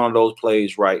single one of those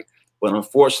plays right, but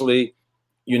unfortunately,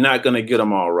 you're not going to get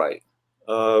them all right.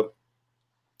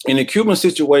 In the Cuban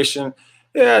situation,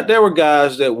 yeah, there were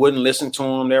guys that wouldn't listen to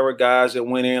him. There were guys that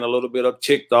went in a little bit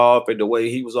ticked off at the way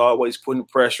he was always putting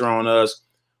pressure on us,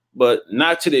 but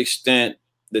not to the extent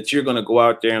that you're going to go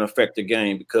out there and affect the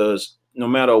game, because no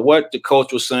matter what the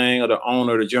coach was saying or the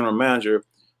owner or the general manager,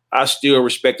 I still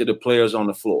respected the players on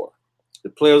the floor. The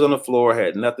players on the floor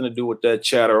had nothing to do with that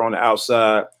chatter on the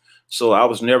outside, so I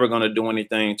was never going to do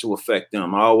anything to affect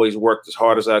them. I always worked as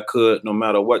hard as I could, no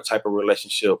matter what type of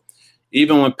relationship.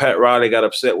 Even when Pat Riley got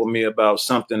upset with me about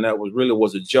something that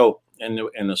was a joke, and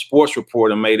the sports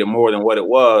reporter made it more than what it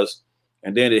was,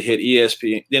 and then it hit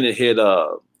ESPN, then it hit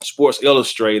Sports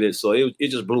Illustrated, so it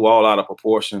just blew all out of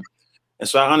proportion. And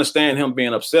so I understand him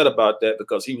being upset about that,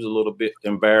 because he was a little bit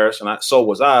embarrassed, and so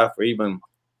was I for even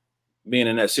being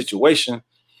in that situation.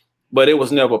 But it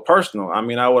was never personal. I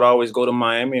mean, I would always go to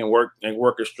Miami and work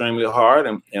extremely hard,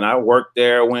 and I worked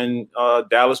there when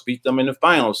Dallas beat them in the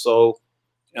finals. So.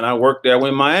 And I worked there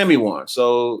when Miami won.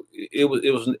 So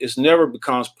it's never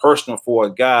becomes personal for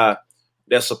a guy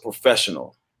that's a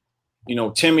professional.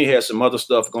 Timmy had some other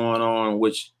stuff going on,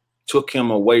 which took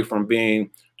him away from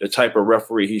being the type of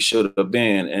referee he should have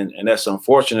been. And that's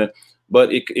unfortunate,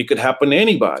 but it could happen to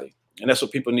anybody. And that's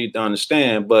what people need to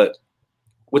understand. But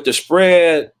with the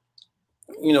spread,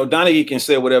 Donaghy can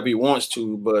say whatever he wants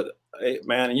to, but hey,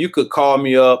 man, you could call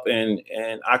me up and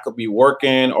I could be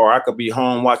working, or I could be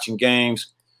home watching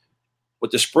games. With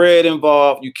the spread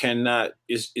involved, you cannot.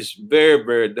 It's very,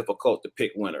 very difficult to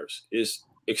pick winners. It's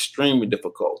extremely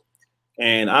difficult.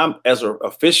 And I'm, as an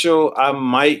official,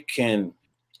 I can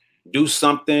do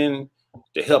something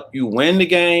to help you win the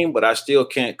game, but I still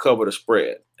can't cover the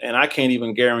spread, and I can't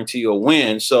even guarantee a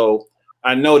win. So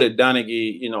I know that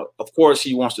Donaghy, of course,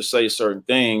 he wants to say certain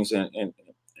things, and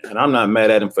I'm not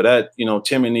mad at him for that.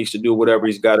 Timmy needs to do whatever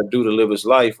he's got to do to live his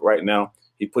life right now.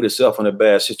 He put himself in a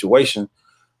bad situation.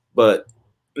 But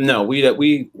no, we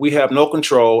have no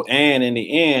control, and in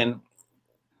the end,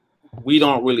 we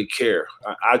don't really care.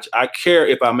 I care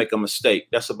if I make a mistake.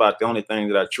 That's about the only thing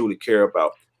that I truly care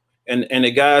about. And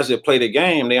the guys that play the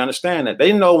game, they understand that.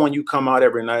 They know when you come out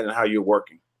every night and how you're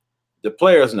working. The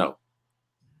players know.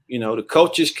 You know, the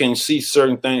coaches can see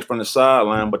certain things from the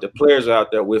sideline, but the players are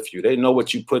out there with you. They know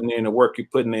what you're putting in, the work you're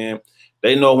putting in.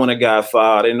 They know when a guy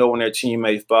fouled. They know when their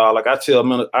teammate fouled. Like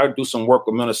I do some work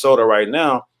with Minnesota right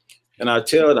now, and I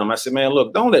tell them, I said, man,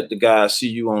 look, don't let the guys see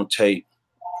you on tape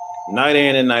night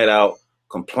in and night out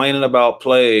complaining about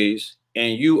plays,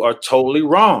 and you are totally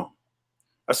wrong.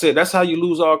 I said, that's how you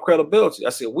lose all credibility. I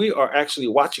said, we are actually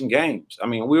watching games. I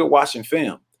mean, we're watching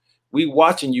film. We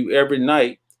watching you every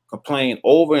night complain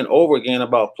over and over again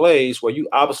about plays where you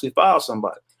obviously fouled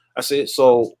somebody. I said,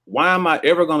 so why am I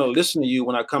ever going to listen to you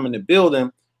when I come in the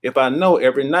building if I know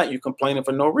every night you're complaining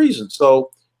for no reason?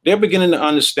 So they're beginning to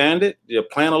understand it. They're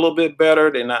playing a little bit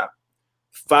better. They're not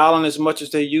fouling as much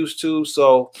as they used to.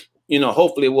 So, you know,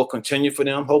 hopefully it will continue for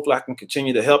them. Hopefully I can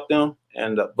continue to help them.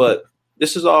 And but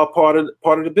this is all part of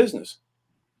the business.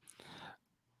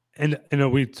 And you know,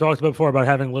 we talked before about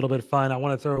having a little bit of fun. I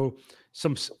want to throw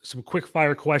some quick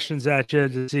fire questions at you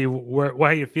to see how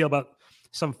you feel about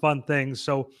some fun things.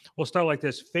 So we'll start like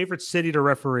this: favorite city to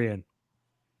referee in?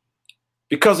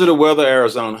 Because of the weather,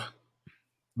 Arizona.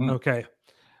 Okay.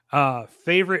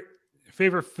 Favorite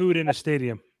food in a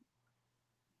stadium?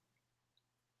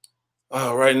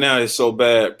 Oh, right now it's so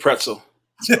bad. Pretzel.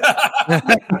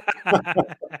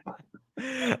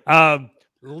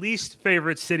 Least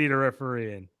favorite city to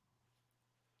referee in?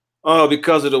 Oh,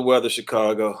 because of the weather,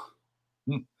 Chicago.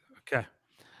 Okay.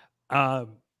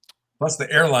 Plus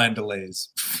the airline delays.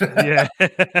 Yeah.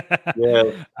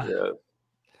 Yeah.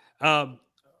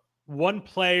 One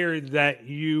player that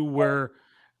you were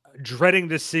dreading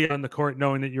to see on the court,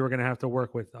 knowing that you were going to have to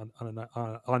work with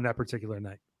on that particular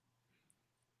night?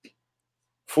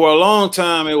 For a long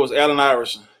time, it was Allen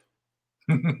Iverson.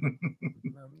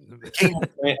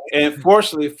 and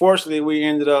fortunately, we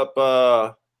ended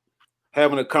up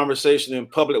having a conversation in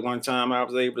public one time. I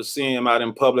was able to see him out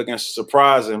in public and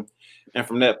surprise him. And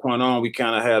from that point on, we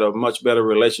kind of had a much better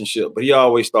relationship. But he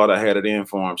always thought I had it in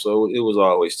for him, so it was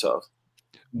always tough.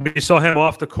 When you saw him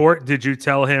off the court, did you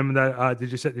tell him that?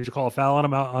 Did you call a foul on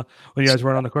him out when you guys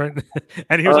weren't on the court?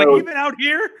 And he was like, "Even out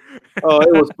here." Oh,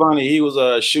 it was funny. He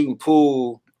was shooting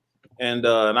pool, and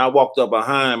I walked up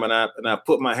behind him and I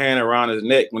put my hand around his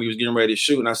neck when he was getting ready to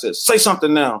shoot, and I said, "Say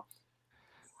something now."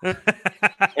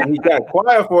 And he got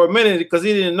quiet for a minute because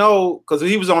he didn't know, because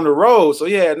he was on the road, so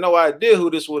he had no idea who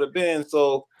this would have been.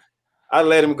 So I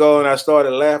let him go, and I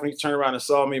started laughing. He turned around and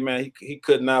saw me, man. He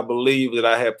could not believe that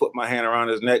I had put my hand around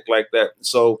his neck like that.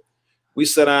 So we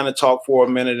sat down and talked for a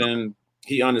minute, and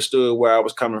he understood where I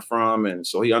was coming from, and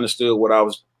so he understood what I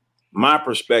was, my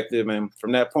perspective, and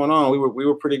from that point on, we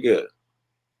were pretty good.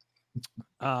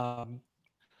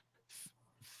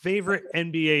 Favorite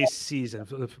NBA season,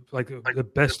 like the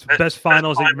best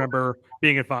finals that you remember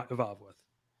being involved with?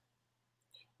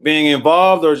 Being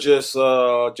involved or just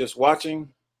watching?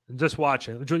 Just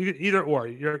watching, either or,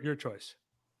 your choice.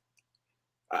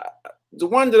 The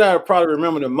one that I probably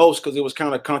remember the most, because it was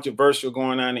kind of controversial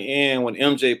going on in the end, when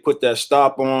MJ put that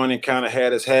stop on and kind of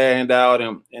had his hand out,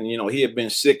 and you know, he had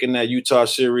been sick in that Utah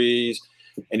series,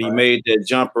 and he made that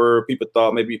jumper. People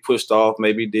thought maybe he pushed off,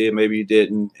 maybe he did, maybe he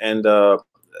didn't, and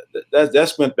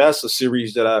that's a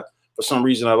series that for some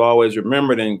reason I've always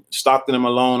remembered. And Stockton and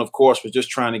Malone, of course, was just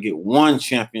trying to get one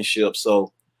championship,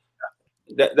 so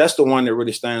that's the one that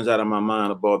really stands out in my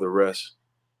mind above the rest.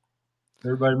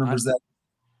 Everybody remembers that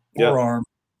forearm.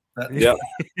 Yeah.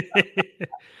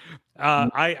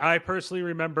 I personally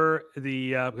remember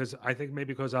because I think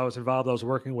maybe because I was involved, I was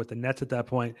working with the Nets at that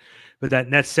point, but that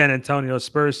Nets San Antonio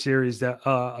Spurs series that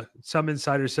some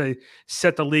insiders say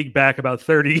set the league back about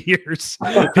 30 years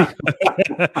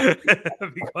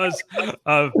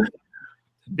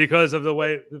because of the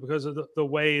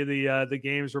way the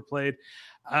games were played.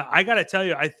 I got to tell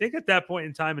you, I think at that point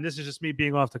in time, and this is just me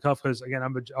being off the cuff because again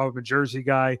I'm a Jersey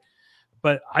guy.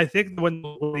 But I think when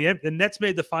the Nets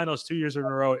made the finals 2 years in a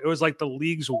row, it was like the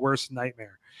league's worst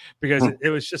nightmare because it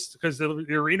was just because the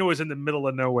arena was in the middle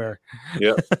of nowhere.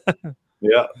 Yeah,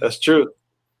 yeah, that's true.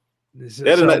 They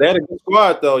had a good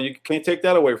squad, though. You can't take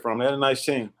that away from them. They had a nice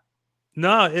team.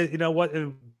 No, you know what?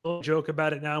 We'll joke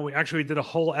about it now. We actually did a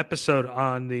whole episode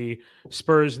on the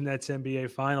Spurs Nets NBA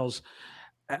Finals.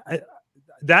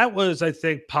 That was, I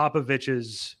think,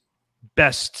 Popovich's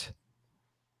best.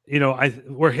 You know,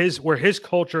 where his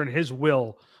culture and his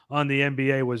will on the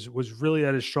NBA was really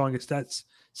at his strongest. That's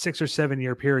 6 or 7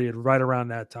 year period, right around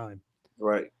that time.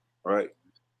 Right.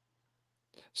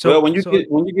 So when you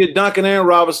get Duncan and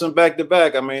Robinson back to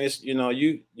back, I mean, it's, you know,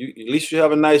 you at least you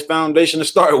have a nice foundation to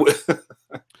start with.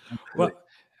 Well,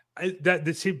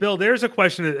 See, Bill, there's a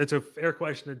question. It's a fair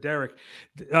question to Derek.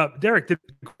 Derek, did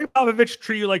Greg Popovich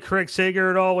treat you like Craig Sager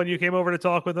at all when you came over to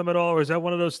talk with him at all, or is that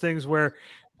one of those things where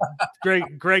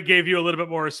Greg gave you a little bit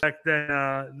more respect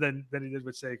than he did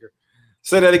with Sager?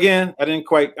 Say that again. I didn't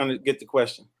quite get the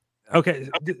question. Okay,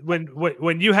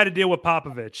 when you had to deal with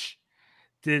Popovich,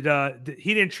 did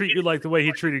he didn't treat you like the way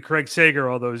he treated Craig Sager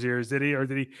all those years, did he? Or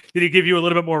did he give you a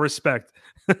little bit more respect?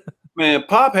 Man,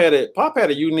 Pop had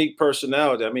a unique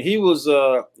personality. I mean, he was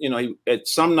at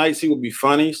some nights he would be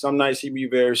funny, some nights he'd be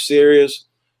very serious,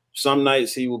 some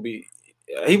nights he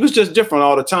was just different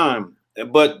all the time.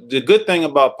 But the good thing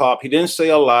about Pop, he didn't say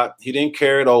a lot, he didn't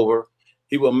carry it over.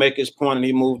 He would make his point and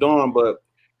he moved on. But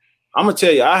I'm gonna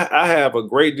tell you, I have a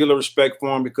great deal of respect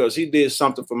for him because he did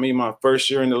something for me my first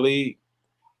year in the league.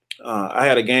 I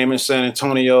had a game in San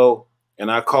Antonio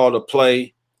and I called a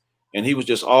play and he was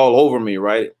just all over me,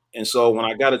 right? And so when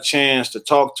I got a chance to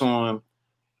talk to him,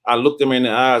 I looked him in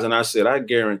the eyes and I said, I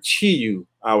guarantee you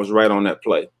I was right on that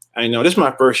play. I know this is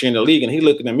my first year in the league and he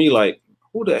looking at me like,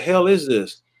 who the hell is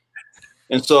this?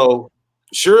 And so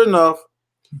sure enough,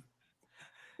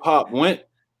 Pop went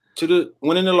in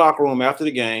the locker room after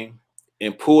the game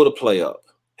and pulled a play up,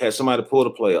 had somebody pull the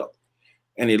play up.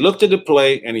 And he looked at the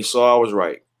play and he saw I was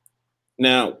right.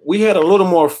 Now, we had a little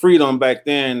more freedom back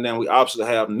then than we obviously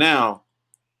have now,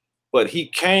 but he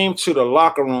came to the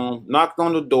locker room, knocked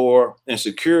on the door, and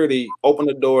security opened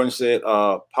the door and said,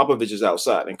 Popovich is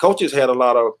outside. And coaches had a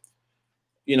lot of,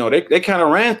 they kind of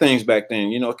ran things back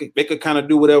then. They could kind of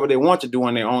do whatever they want to do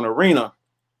in their own arena.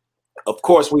 Of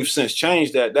course, we've since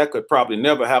changed that. That could probably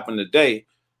never happen today.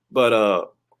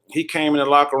 But he came in the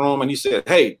locker room and he said,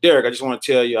 hey, Derek, I just want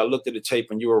to tell you, I looked at the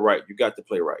tape and you were right. You got to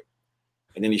play right.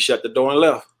 And then he shut the door and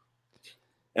left.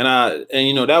 And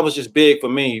that was just big for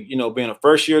me, being a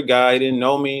first year guy. He didn't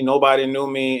know me. Nobody knew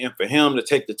me. And for him to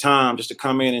take the time just to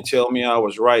come in and tell me I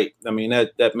was right, I mean,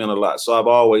 that meant a lot. So I've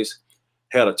always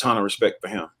had a ton of respect for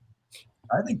him.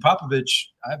 I think Popovich,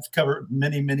 I've covered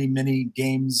many, many, many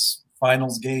games,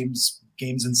 finals games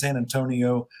in San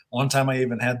Antonio. One time I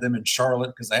even had them in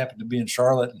Charlotte because I happened to be in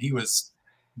Charlotte. And he was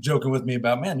joking with me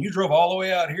about, man, you drove all the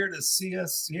way out here to see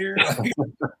us here.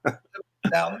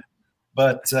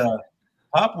 But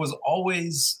Pop was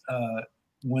always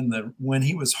when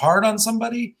he was hard on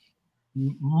somebody,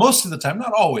 most of the time,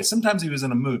 not always, sometimes he was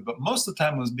in a mood, but most of the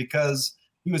time was because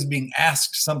he was being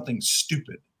asked something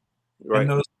stupid. Right.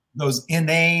 And those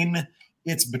inane,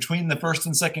 it's between the first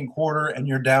and second quarter and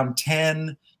you're down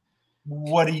 10.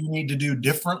 What do you need to do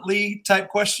differently type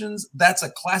questions? That's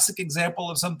a classic example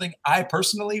of something I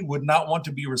personally would not want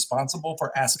to be responsible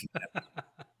for asking him.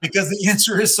 Because the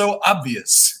answer is so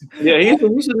obvious. Yeah,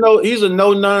 he's a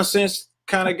no nonsense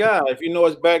kind of guy. If you know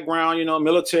his background,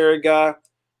 military guy,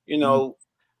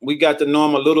 we got to know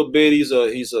him a little bit. He's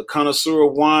a connoisseur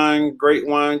of wine, great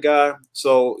wine guy.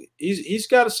 So he's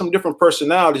got some different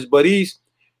personalities, but he's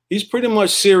pretty much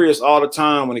serious all the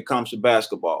time when it comes to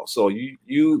basketball. So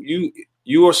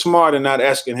you are smart in not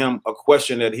asking him a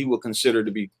question that he would consider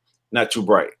to be not too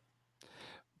bright.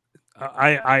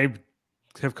 I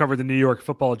have covered the New York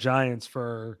Football Giants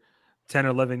for 10 or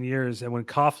 11 years. And when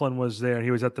Coughlin was there and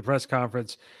he was at the press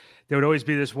conference, there would always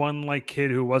be this one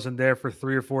kid who wasn't there for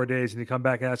 3 or 4 days and he'd come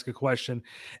back and ask a question.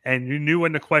 And you knew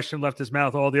when the question left his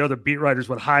mouth, all the other beat writers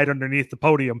would hide underneath the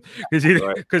podium because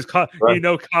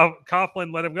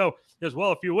Coughlin let him go. He goes,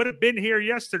 well, if you would have been here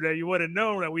yesterday, you would have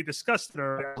known that we discussed it.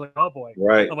 I was like, oh boy.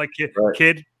 Right. I'm like,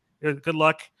 kid, good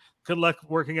luck. Good luck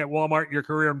working at Walmart. Your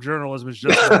career in journalism is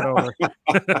just over.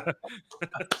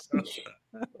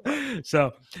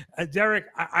 So, Derek,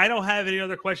 I don't have any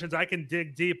other questions. I can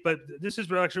dig deep, but this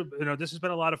is actually, this has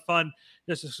been a lot of fun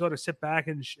just to sort of sit back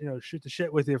and shoot the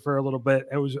shit with you for a little bit.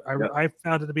 I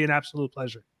found it to be an absolute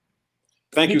pleasure.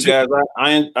 Thank you, guys.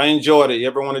 I enjoyed it. You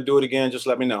ever want to do it again? Just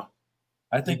let me know.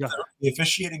 I think the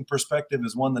officiating perspective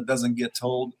is one that doesn't get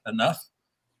told enough.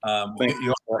 You always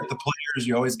get the players.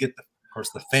 You always get of course,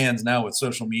 the fans now with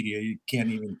social media, you can't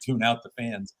even tune out the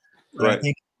fans. But right. I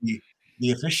think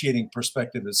the officiating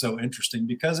perspective is so interesting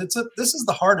because this is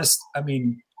the hardest. I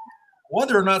mean,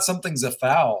 whether or not something's a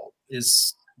foul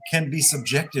can be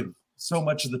subjective so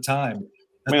much of the time.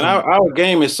 Man, our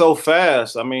game is so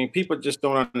fast. I mean, people just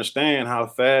don't understand how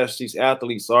fast these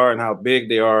athletes are and how big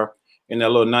they are in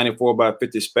that little 94 by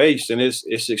 50 space. And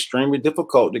it's extremely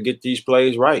difficult to get these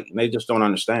plays right. And they just don't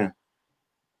understand.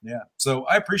 Yeah. So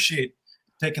I appreciate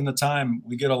taking the time.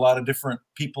 We get a lot of different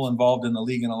people involved in the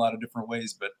league in a lot of different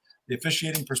ways, but the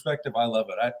officiating perspective, I love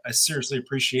it. I seriously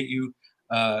appreciate you.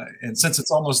 And since it's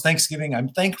almost Thanksgiving, I'm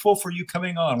thankful for you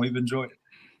coming on. We've enjoyed it.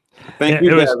 Thank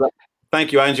you, guys.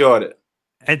 Thank you. I enjoyed it.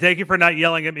 And thank you for not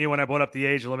yelling at me when I brought up the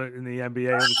age limit in the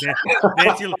NBA.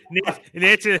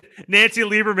 Nancy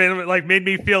Lieberman like made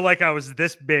me feel like I was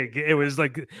this big. It was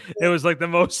the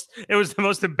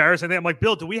most embarrassing thing. I'm like,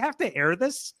 Bill, do we have to air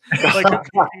this? Like,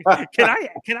 can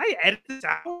I edit this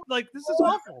out? Like, this is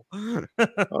awful.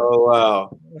 Oh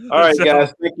wow! All right,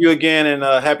 guys, thank you again, and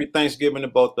happy Thanksgiving to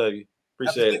both of you.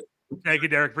 Appreciate it. Thank you,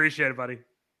 Derek. Appreciate it, buddy.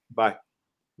 Bye.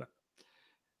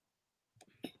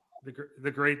 The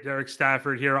great Derek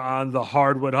Stafford here on the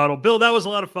Hardwood Huddle. Bill, that was a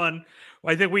lot of fun.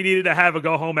 I think we needed to have a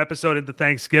go-home episode into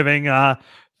Thanksgiving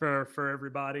for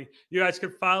everybody. You guys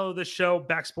can follow the show,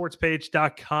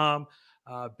 backsportspage.com.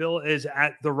 Bill is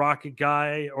at the Rocket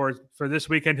Guy, or for this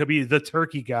weekend, he'll be the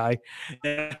Turkey Guy.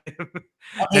 And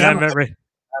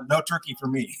no turkey for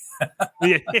me.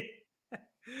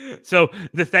 So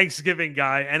the Thanksgiving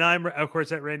guy, and I'm, of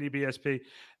course, at Randy BSP.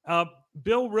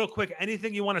 Bill, real quick,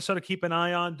 anything you want to sort of keep an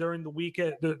eye on during the week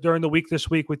this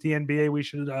week with the NBA? We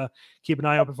should keep an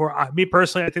eye out before. Me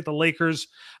personally, I think the Lakers.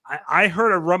 I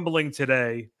heard a rumbling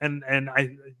today, and I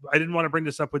didn't want to bring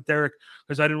this up with Derek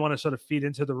because I didn't want to sort of feed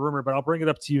into the rumor, but I'll bring it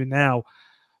up to you now.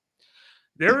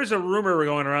 There is a rumor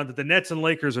going around that the Nets and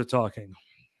Lakers are talking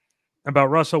about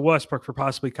Russell Westbrook for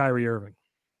possibly Kyrie Irving.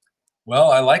 Well,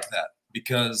 I like that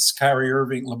because Kyrie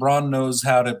Irving, LeBron knows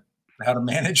how to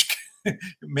manage.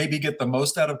 Maybe get the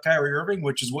most out of Kyrie Irving,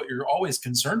 which is what you're always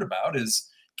concerned about is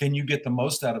can you get the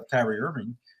most out of Kyrie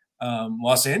Irving?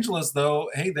 Los Angeles, though,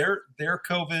 hey, they're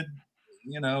COVID,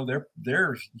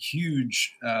 they're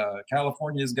huge.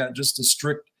 California's got just as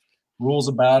strict rules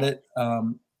about it.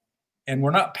 And we're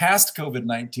not past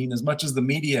COVID-19 as much as the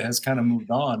media has kind of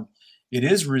moved on. It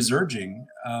is resurging,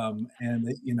 and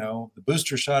the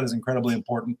booster shot is incredibly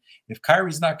important. If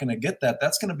Kyrie's not going to get that,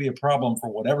 that's going to be a problem for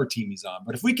whatever team he's on.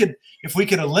 But if we could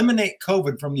eliminate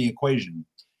COVID from the equation,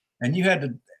 and we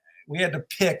had to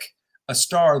pick a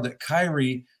star that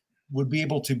Kyrie would be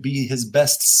able to be his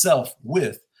best self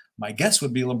with, my guess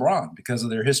would be LeBron because of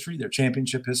their history, their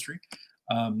championship history,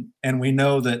 and we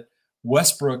know that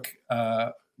Westbrook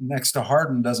next to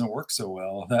Harden doesn't work so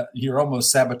well. That you're almost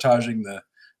sabotaging the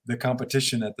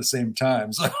competition at the same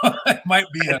time. So it might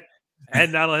be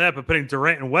and not only that, but putting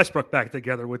Durant and Westbrook back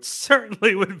together would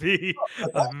be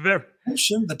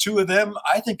the two of them.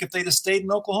 I think if they'd have stayed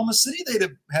in Oklahoma City, they'd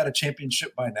have had a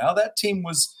championship by now. That team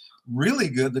was really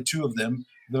good, the two of them.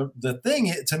 The thing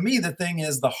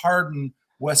is the Harden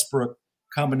Westbrook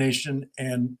combination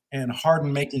and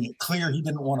Harden making it clear he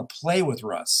didn't want to play with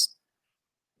Russ.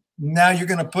 Now you're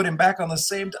going to put him back on the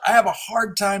same. I have a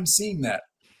hard time seeing that,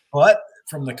 but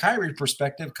from the Kyrie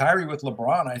perspective, Kyrie with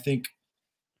LeBron, I think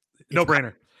no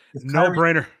brainer.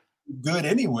 Good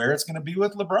anywhere, it's going to be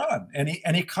with LeBron, and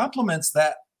he complements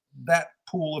that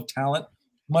pool of talent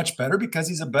much better because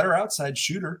he's a better outside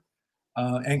shooter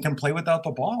and can play without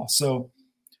the ball. So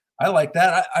I like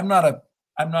that. I'm not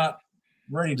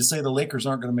ready to say the Lakers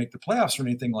aren't going to make the playoffs or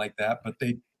anything like that, but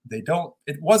they don't.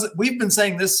 It wasn't. We've been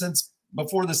saying this since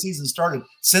before the season started,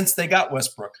 since they got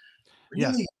Westbrook.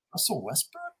 Really, yeah. Russell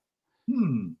Westbrook?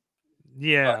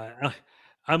 Yeah,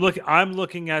 I'm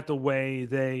looking at the way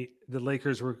the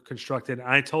Lakers were constructed.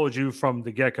 I told you from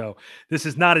the get-go, this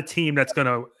is not a team that's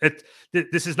gonna.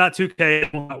 This is not 2K.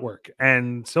 It will not work,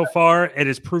 and so far it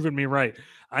has proven me right.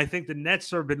 I think the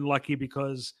Nets have been lucky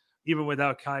because even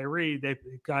without Kyrie,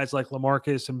 guys like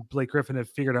LaMarcus and Blake Griffin have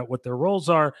figured out what their roles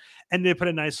are, and they put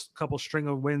a nice couple string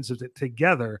of wins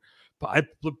together. But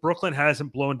Brooklyn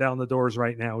hasn't blown down the doors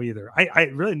right now either.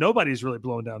 Nobody's really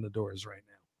blowing down the doors right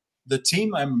now. The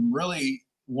team I'm really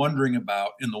wondering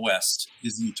about in the West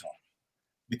is Utah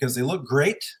because they look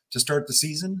great to start the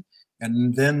season,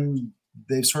 and then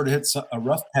they've sort of hit a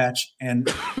rough patch, and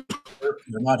they're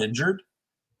not injured.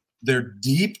 They're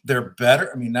deep. They're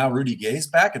better. I mean, now Rudy Gay's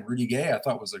back, and Rudy Gay I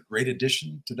thought was a great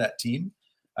addition to that team.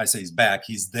 I say he's back.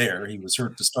 He's there. He was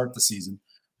hurt to start the season,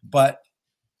 but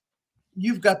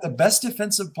you've got the best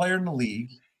defensive player in the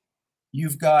league.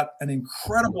 You've got an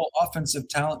incredible offensive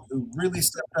talent who really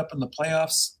stepped up in the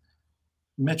playoffs.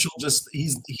 Mitchell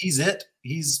he's it.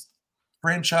 He's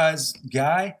franchise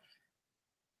guy.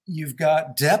 You've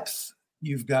got depth.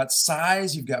 You've got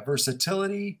size. You've got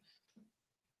versatility.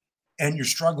 And you're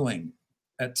struggling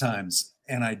at times.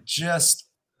 And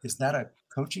is that a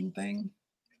coaching thing?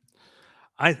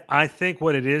 I think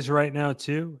what it is right now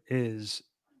too is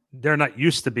they're not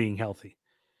used to being healthy.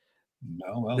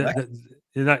 No, well,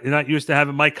 you're not used to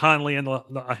having Mike Conley and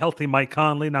a healthy Mike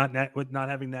Conley, not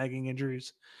having nagging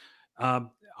injuries.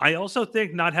 I also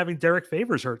think not having Derek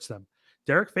Favors hurts them.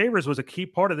 Derek Favors was a key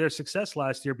part of their success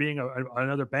last year, being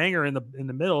another banger in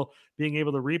the middle, being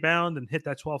able to rebound and hit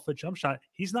that 12-foot jump shot.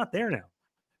 He's not there now.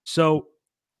 So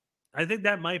I think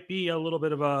that might be a little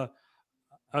bit of a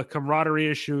camaraderie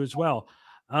issue as well.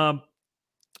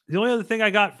 The only other thing I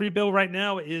got for you, Bill, right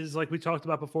now is, like we talked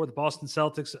about before, the Boston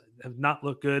Celtics have not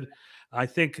looked good. I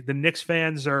think the Knicks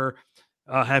fans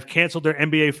have canceled their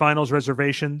NBA Finals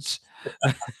reservations.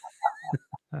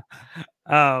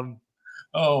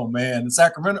 Oh man,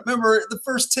 Sacramento. Remember the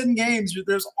first 10 games?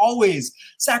 There's always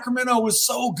Sacramento was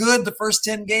so good the first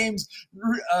 10 games.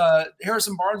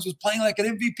 Harrison Barnes was playing like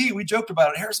an MVP. We joked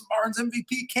about it. Harrison Barnes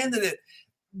MVP candidate,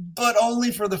 but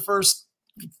only for the first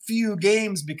few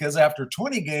games, because after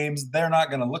 20 games they're not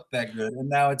going to look that good. And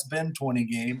now it's been 20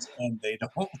 games and they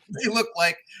look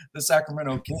like the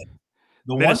Sacramento Kings.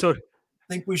 The Minnesota. one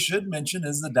I think we should mention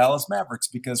is the Dallas Mavericks,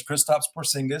 because Kristaps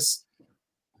Porzingis,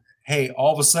 hey,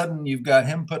 all of a sudden you've got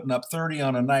him putting up 30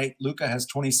 on a night. Luka has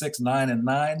 26, 9, and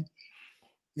 9.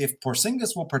 If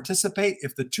Porzingis will participate,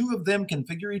 if the two of them can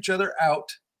figure each other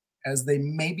out, as they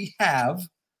maybe have.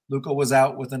 Luka was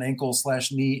out with an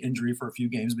ankle/knee injury for a few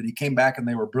games, but he came back and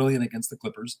they were brilliant against the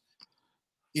Clippers.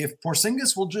 If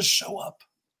Porzingis will just show up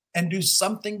and do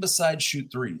something besides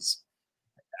shoot threes,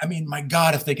 I mean, my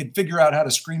God, if they could figure out how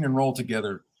to screen and roll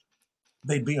together,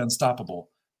 they'd be unstoppable.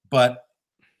 But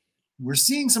we're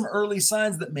seeing some early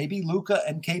signs that maybe Luka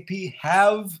and KP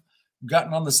have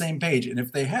gotten on the same page. And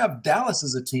if they have, Dallas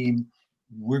as a team,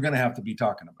 we're going to have to be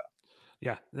talking about.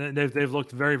 Yeah, they've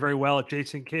looked very, very well.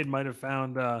 Jason Kidd might have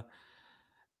found the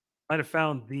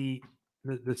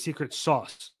secret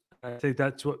sauce. I think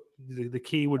that's what the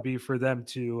key would be for them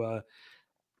to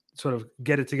sort of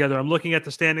get it together. I'm looking at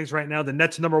the standings right now. The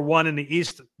Nets number 1 in the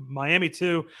East, Miami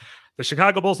 2, the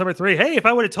Chicago Bulls number 3. Hey, if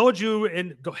I would have told you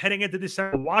heading into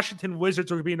December, Washington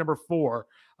Wizards would be number 4,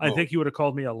 I think you would have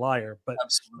called me a liar. But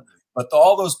absolutely. But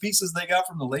all those pieces they got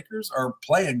from the Lakers are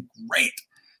playing great.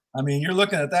 I mean, you're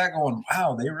looking at that going,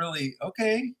 wow, they really,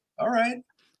 okay, all right.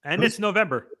 And it's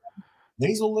November.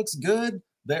 Hazel looks good.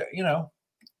 There,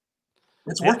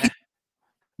 it's working.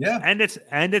 Yeah. And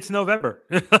it's November.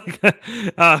 We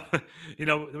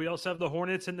also have the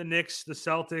Hornets and the Knicks, the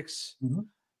Celtics,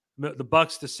 the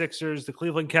Bucks, the Sixers, the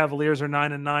Cleveland Cavaliers are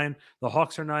 9-9. The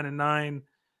Hawks are 9-9.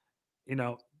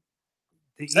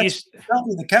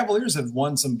 The Cavaliers have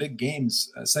won some big games.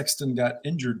 Sexton got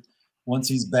injured. Once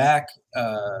he's back,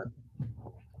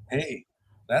 hey,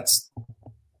 that's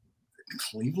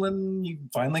Cleveland. You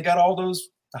finally got all those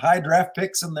high draft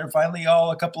picks, and they're finally all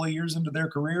a couple of years into their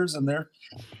careers, and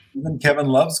even Kevin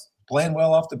Love's playing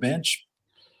well off the bench.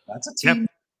 That's a team. Yep.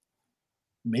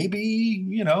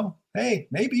 Maybe, hey,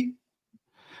 maybe.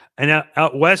 And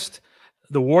out west,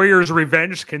 the Warriors'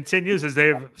 revenge continues as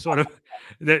they've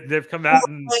they've come out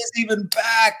and Clay's even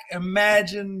back.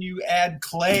 Imagine you add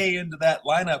Clay into that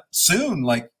lineup soon,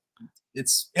 like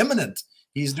it's imminent.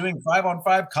 He's doing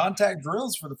 5-on-5 contact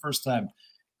drills for the first time.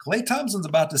 Klay Thompson's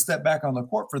about to step back on the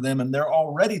court for them, and they're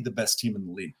already the best team in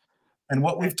the league. And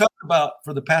what we've talked about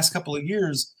for the past couple of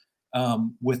years,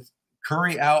 with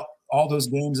Curry out all those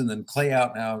games and then Klay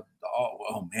out now,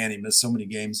 oh man, he missed so many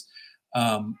games.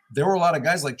 There were a lot of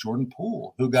guys like Jordan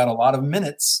Poole who got a lot of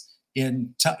minutes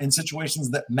in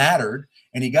situations that mattered,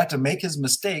 and he got to make his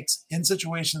mistakes in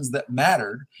situations that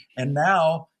mattered. And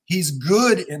now he's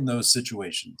good in those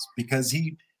situations because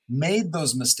he made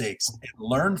those mistakes and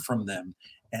learned from them.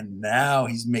 And now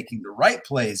he's making the right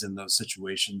plays in those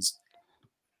situations.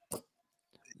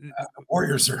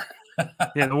 Warriors are.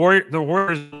 Yeah, the Warriors.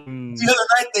 The other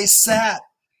night they sat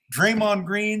Draymond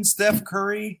Green, Steph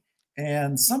Curry,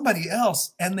 and somebody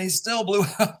else, and they still blew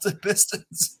out the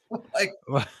Pistons.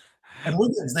 And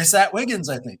Wiggins, they sat Wiggins,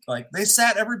 I think. They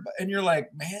sat everybody, and you're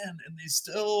like, man, and they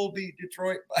still beat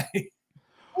Detroit by.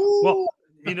 Well,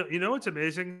 what's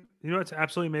amazing? What's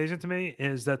absolutely amazing to me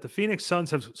is that the Phoenix Suns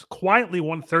have quietly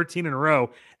won 13 in a row,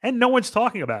 and no one's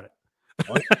talking about it.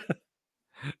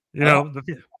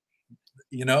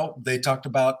 They talked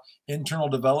about internal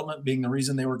development being the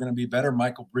reason they were going to be better.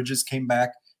 Michael Bridges came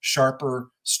back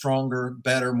sharper, stronger,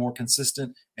 better, more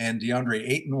consistent, and DeAndre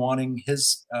Ayton wanting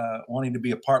to be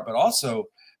a part. But also,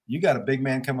 you got a big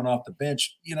man coming off the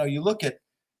bench. You look at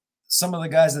some of the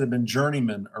guys that have been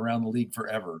journeymen around the league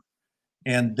forever,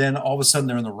 and then all of a sudden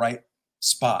they're in the right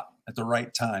spot at the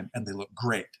right time, and they look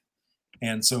great.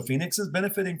 And so Phoenix is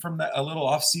benefiting from that, a little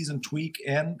off-season tweak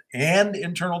and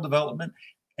internal development.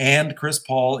 And Chris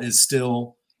Paul is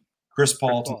still Chris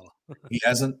Paul. He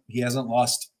hasn't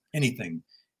lost anything.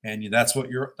 And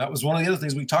that was one of the other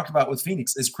things we talked about with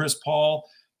Phoenix. Is Chris Paul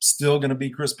still going to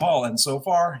be Chris Paul? And so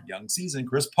far, young season,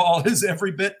 Chris Paul is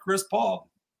every bit Chris Paul.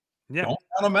 Yeah. Don't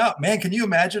count him out. Man, can you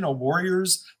imagine a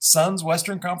Warriors-Suns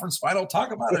Western Conference final?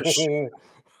 Talk about it.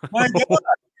 My God.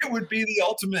 It would be the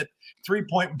ultimate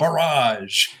 3-point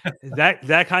barrage.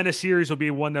 That kind of series will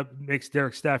be one that makes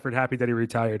Derek Stafford happy that he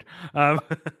retired.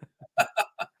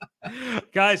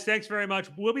 Guys, thanks very much.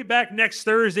 We'll be back next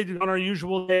Thursday on our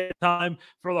usual day time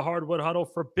for the Hardwood Huddle.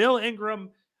 For Bill Ingram,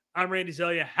 I'm Randy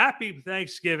Zelia. Happy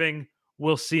Thanksgiving.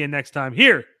 We'll see you next time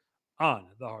here on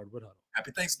the Hardwood Huddle.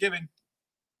 Happy Thanksgiving.